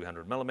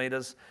 200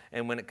 millimetres.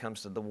 And when it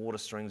comes to the water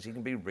strings, you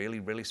can be really,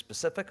 really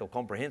specific or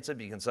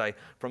comprehensive. You can say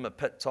from a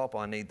pit top,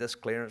 I need this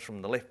clearance.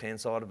 From the left-hand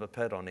side of a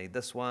pit, I need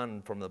this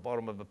one. From the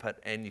bottom of a pit,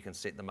 and you can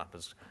set them up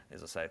as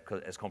I say,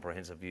 as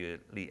comprehensively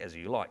as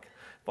you like.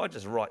 If I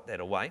just write that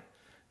away,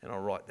 and I'll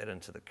write that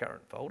into the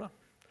current folder.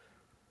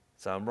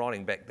 So I'm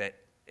writing back that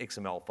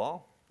XML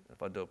file.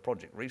 If I do a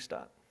project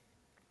restart,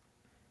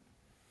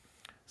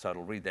 so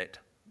it'll read that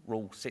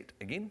rule set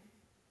again,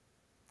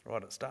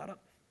 right at startup.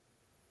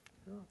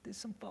 Oh, there's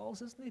some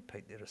files, isn't there,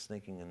 Pete, that are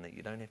sneaking in that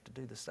you don't have to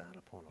do the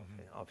startup on.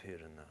 I've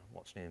heard in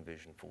what's new in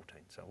version 14.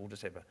 So we'll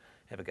just have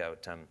a go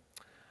at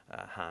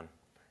Han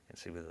and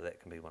see whether that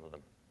can be one of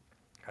them.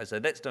 Okay, so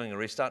that's doing a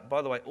restart.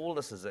 By the way, all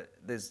this is,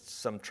 there's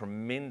some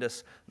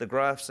tremendous, the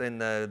graphs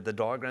and the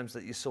diagrams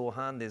that you saw,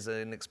 Han, there's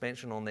an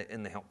expansion on that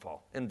in the help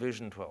file in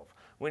version 12.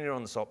 When you're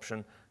on this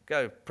option,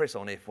 go press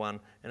on F1,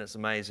 and it's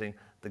amazing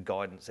the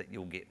guidance that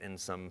you'll get and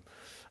some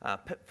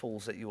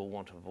pitfalls that you will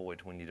want to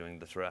avoid when you're doing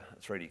the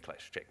 3D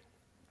clash check.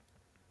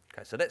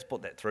 Okay, so let's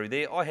put that through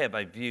there. I have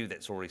a view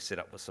that's already set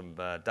up with some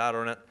data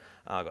in it.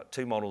 I've got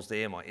two models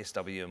there, my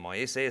SW and my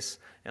SS,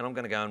 and I'm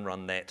going to go and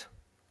run that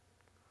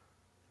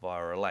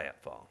via a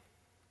layout file.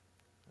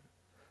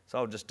 So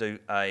I'll just do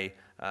a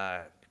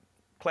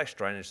clash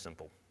drainage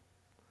simple.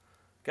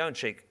 Go and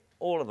check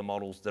all of the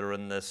models that are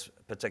in this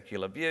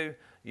particular view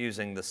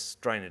using this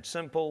drainage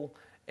simple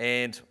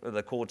and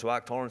the chord to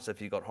arc tolerance if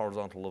you've got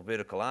horizontal or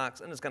vertical arcs,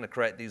 and it's going to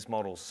create these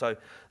models. So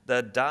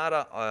the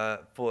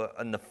data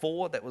in the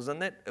 4 that was in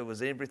that, it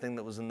was everything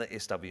that was in the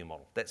SW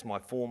model. That's my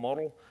 4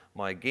 model.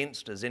 My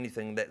against is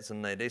anything that's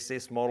in that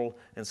SS model,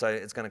 and so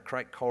it's going to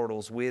create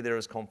corridors where there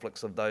is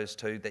conflicts of those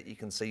two that you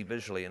can see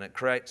visually, and it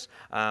creates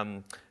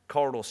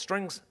corridor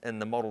strings in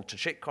the model to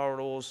check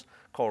corridors,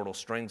 corridor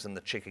strings in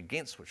the check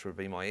against, which would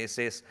be my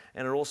SS,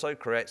 and it also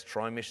creates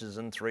tri-meshes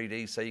in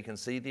 3D so you can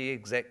see the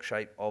exact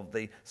shape of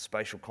the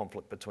spatial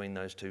conflict between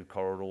those two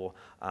corridor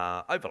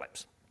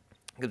overlaps.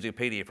 It gives you a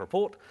PDF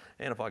report,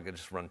 and if I could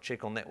just run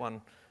check on that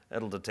one,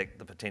 it'll detect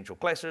the potential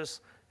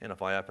clashes, and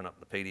if I open up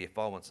the PDF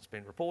file once it's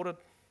been reported,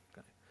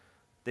 okay,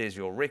 there's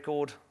your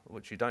record,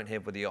 which you don't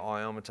have with your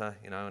iometer,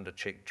 you know, under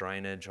check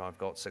drainage, I've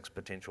got 6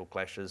 potential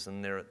clashes,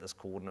 and they're at this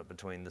coordinate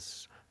between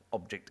this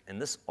object and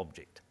this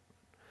object.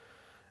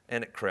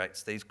 And it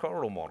creates these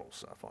corridor models.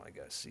 So if I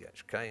go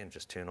CHK and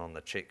just turn on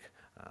the check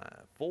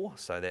 4,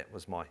 so that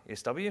was my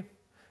SW. If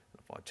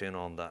I turn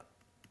on the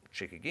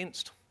check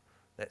against,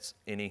 that's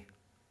anything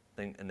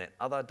in that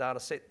other data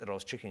set that I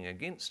was checking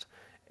against.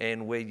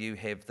 And where you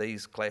have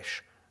these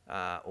clash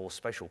or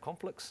spatial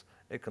conflicts,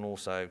 it can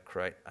also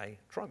create a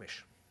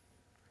tri-mesh.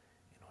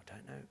 And I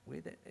don't know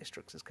where that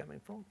asterisk is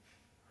coming from,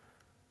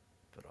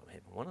 but I'm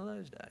having one of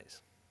those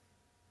days.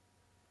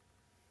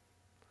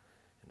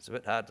 It's a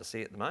bit hard to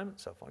see at the moment,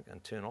 so if I can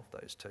turn off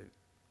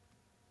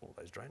all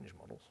those drainage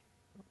models,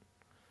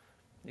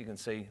 you can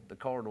see the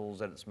corridors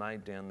that it's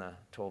made down the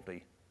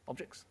 12D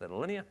objects that are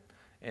linear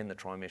and the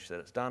tri-mesh that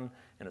it's done,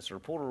 and it's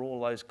reported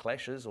all those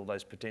clashes, all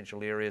those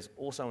potential areas,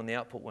 also in the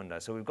output window.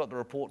 So we've got the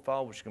report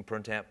file, which you can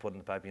print out, put in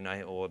the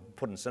paper, or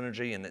put in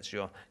Synergy, and that's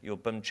your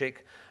BIM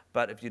check.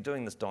 But if you're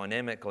doing this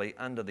dynamically,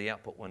 under the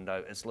output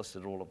window, it's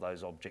listed all of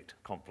those object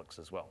conflicts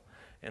as well.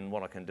 And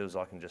what I can do is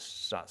I can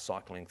just start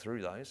cycling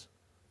through those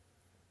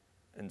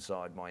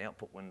inside my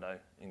output window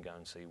and go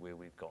and see where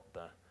we've got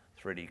the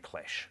 3D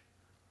clash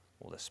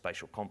or the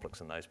spatial conflicts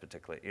in those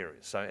particular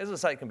areas. So as I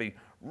say, it can be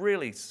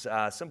really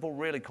simple,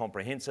 really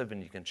comprehensive,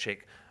 and you can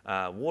check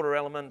water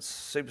elements,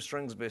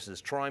 superstrings versus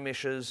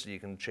tri-meshes, you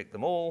can check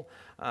them all.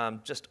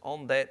 Just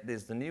on that,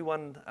 there's the new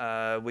one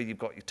where you've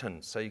got your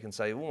tins. So you can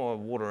say, oh, my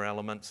water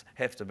elements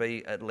have to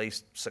be at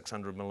least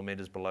 600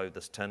 millimetres below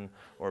this tin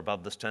or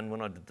above this tin.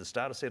 When I did the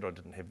starter set, I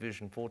didn't have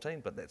version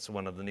 14, but that's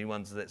one of the new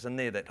ones that's in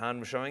there that Han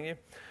was showing you.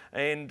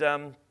 And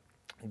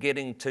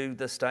getting to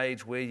the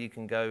stage where you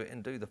can go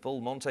and do the full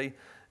Monty,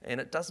 and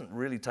it doesn't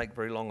really take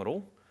very long at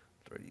all.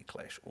 3D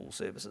Clash all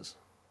services.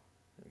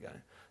 There we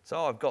go.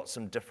 So I've got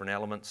some different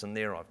elements in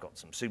there. I've got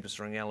some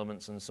superstring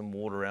elements and some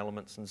water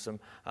elements and some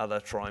other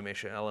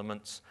tri-mesh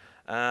elements.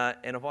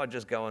 And if I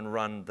just go and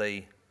run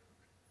the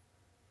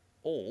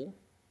all,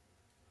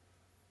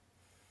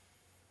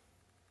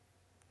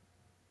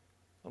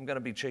 I'm going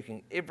to be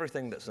checking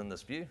everything that's in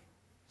this view.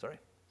 Sorry?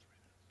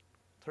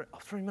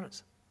 3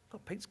 minutes.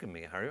 God, Pete's giving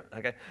me a hurry.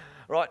 Okay,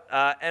 right,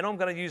 and I'm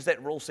going to use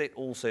that rule set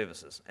all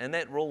services. And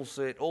that rule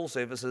set all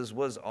services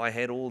was I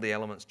had all the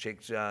elements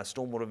checked,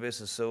 stormwater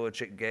versus sewer,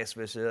 check gas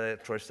versus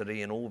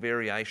electricity, and all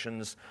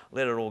variations,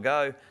 let it all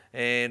go.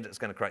 And it's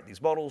going to create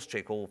these models,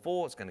 check all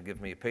 4. It's going to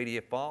give me a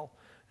PDF file.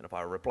 And if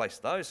I replace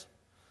those,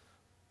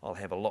 I'll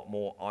have a lot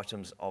more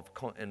items of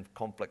in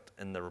conflict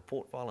in the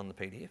report file in the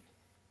PDF.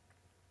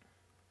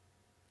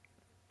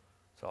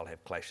 So I'll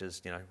have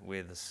clashes, you know,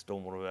 where the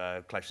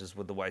stormwater clashes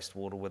with the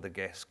wastewater, where the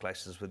gas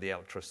clashes with the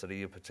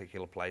electricity of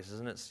particular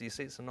places. And you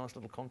see it's a nice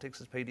little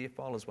context as PDF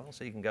file as well,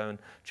 so you can go and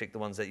check the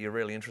ones that you're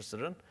really interested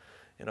in.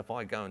 And if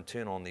I go and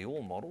turn on the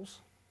all models,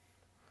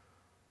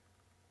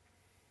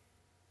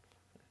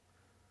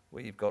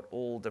 where you've got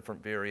all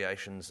different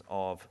variations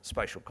of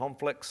spatial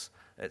conflicts.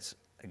 It's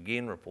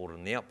again reported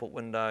in the output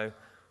window,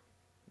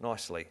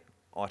 nicely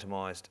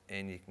itemised,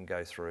 and you can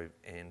go through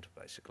and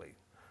basically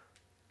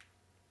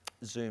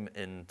zoom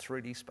in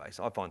 3D space.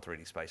 I find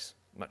 3D space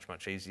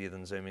much easier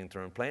than zooming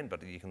through in plan,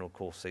 but you can of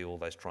course see all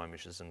those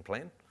tri-meshes in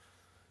plan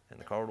and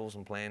the corridors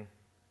in plan.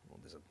 Well,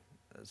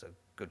 there's a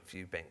good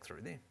few bank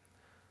through there.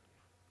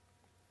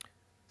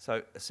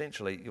 So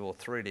essentially your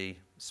 3D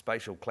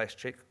spatial clash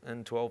check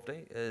in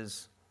 12D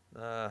is,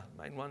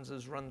 main ones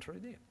is run through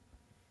there.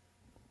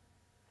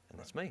 And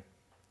that's me.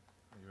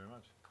 Thank you very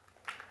much.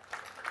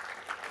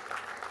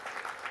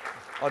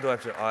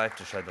 I have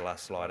to show the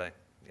last slide, eh?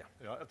 Yeah.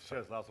 Yeah, I have to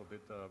share this last little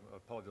bit. I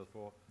apologise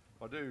for.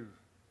 I do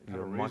have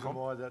Your a mic reason on?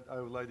 why that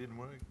overlay didn't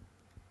work.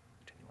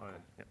 Oh, yeah.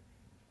 Yep.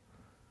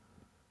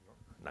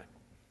 No.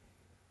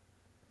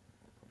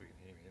 Probably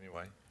can hear me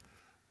anyway.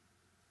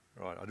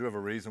 Right, I do have a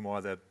reason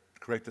why that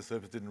corrector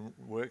surface didn't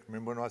work.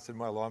 Remember when I said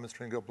my alignment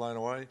string got blown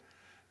away?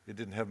 It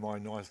didn't have my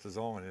nice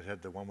design. It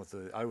had the one with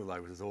the overlay,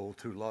 which is all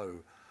too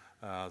low.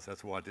 So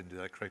that's why I didn't do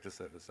that corrector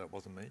surface. That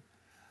wasn't me.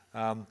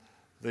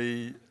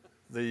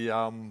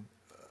 The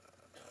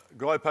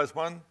guidepost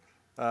one,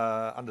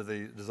 under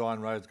the design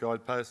roads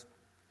guidepost,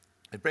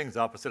 it brings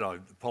up, I said I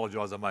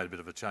apologise, I made a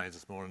bit of a change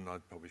this morning. I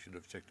probably should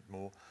have checked it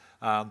more.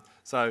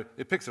 So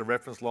it picks a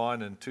reference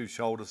line and two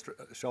shoulder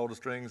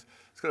strings.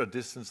 It's got a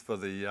distance for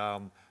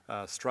the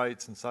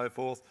straights and so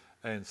forth,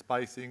 and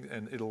spacing,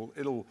 and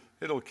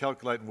it'll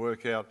calculate and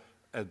work out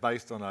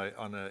based on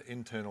an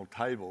internal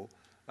table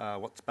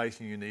what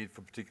spacing you need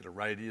for a particular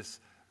radius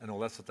and all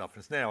that sort of stuff.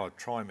 And it's now a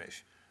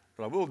tri-mesh,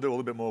 but I will do a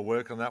little bit more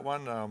work on that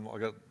one. I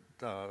got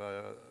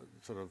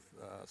sort of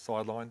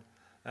sidelined,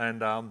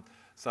 and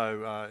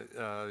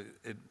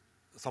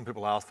some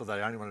people ask for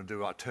they only want to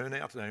do a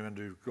turnout, they only want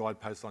to do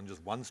guideposts on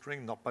just one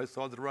string, not both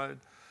sides of the road,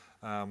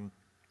 and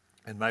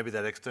maybe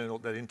that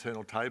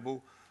internal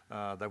table,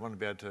 they want to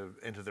be able to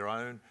enter their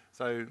own.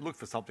 So look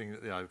for something,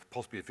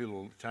 possibly a few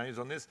little changes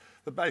on this.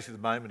 But basically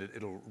at the moment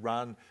it'll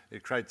run,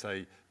 it creates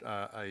a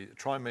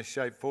tri-mesh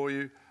shape for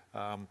you.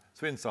 So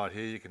inside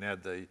here you can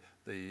add the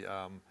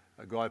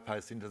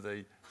guidepost into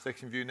the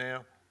section view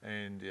now,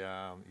 and you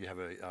have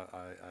a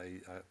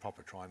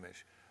proper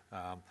tri-mesh.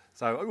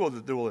 So I will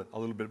do a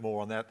little bit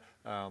more on that,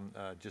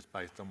 just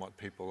based on what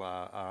people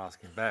are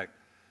asking back.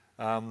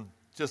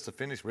 Just to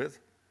finish with,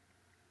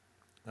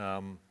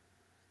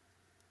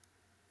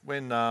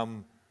 when I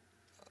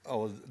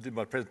did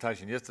my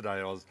presentation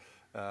yesterday,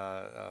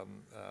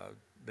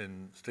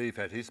 then Steve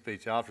had his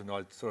speech after, and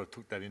I sort of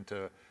took that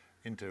into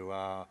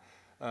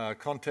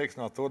context,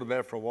 and I thought about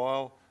it for a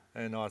while,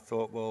 and I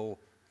thought, well,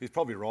 he's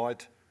probably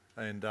right,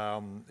 and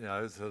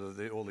sort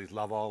of all these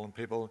Love Island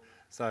people.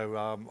 So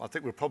I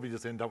think we'll probably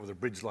just end up with a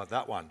bridge like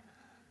that one.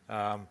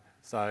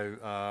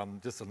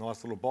 Just a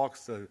nice little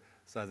box so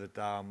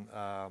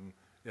that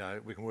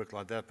we can work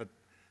like that. But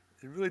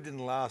it really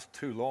didn't last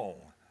too long.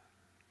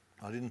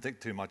 I didn't think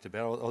too much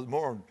about it. I was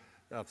more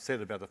upset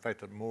about the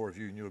fact that more of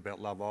you knew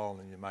about Love Island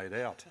than you made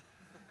out.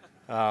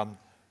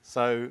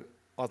 So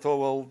I thought,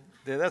 well,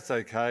 yeah, that's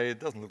okay.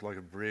 It doesn't look like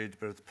a bridge,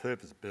 but it's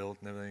purpose-built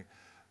and everything.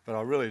 But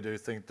I really do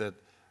think that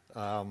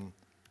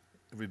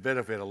it'd be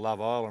better if we had a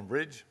Love Island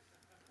bridge,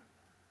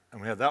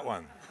 and we had that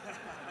one.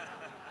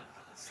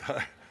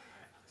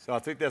 So I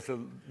think that's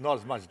not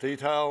as much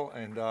detail,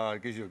 and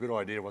it gives you a good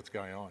idea of what's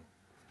going on.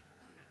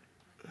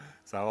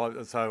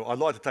 So I'd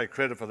like to take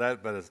credit for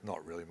that, but it's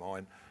not really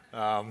mine.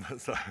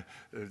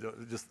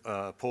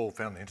 Paul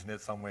found the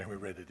internet somewhere and we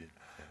read it in.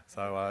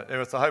 So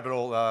anyway, so I hope it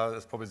all,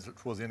 that's probably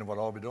towards the end of what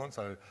I'll be doing.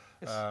 So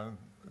yes.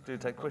 Do you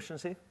take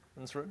questions here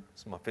in this room?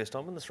 This is my first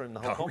time in this room, the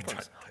whole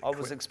conference. I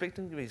was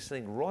expecting to be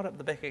sitting right up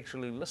the back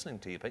actually listening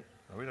to you, Pete.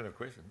 No, we don't have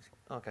questions.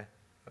 Okay,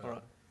 all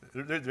right.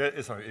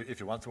 If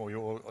you want some,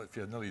 or if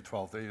you're nearly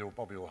 12, you're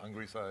probably all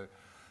hungry, so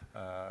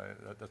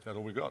that's about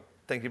all we've got.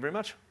 Thank you very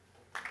much.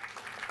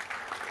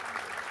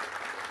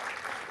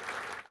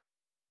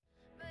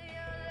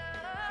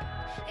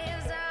 Is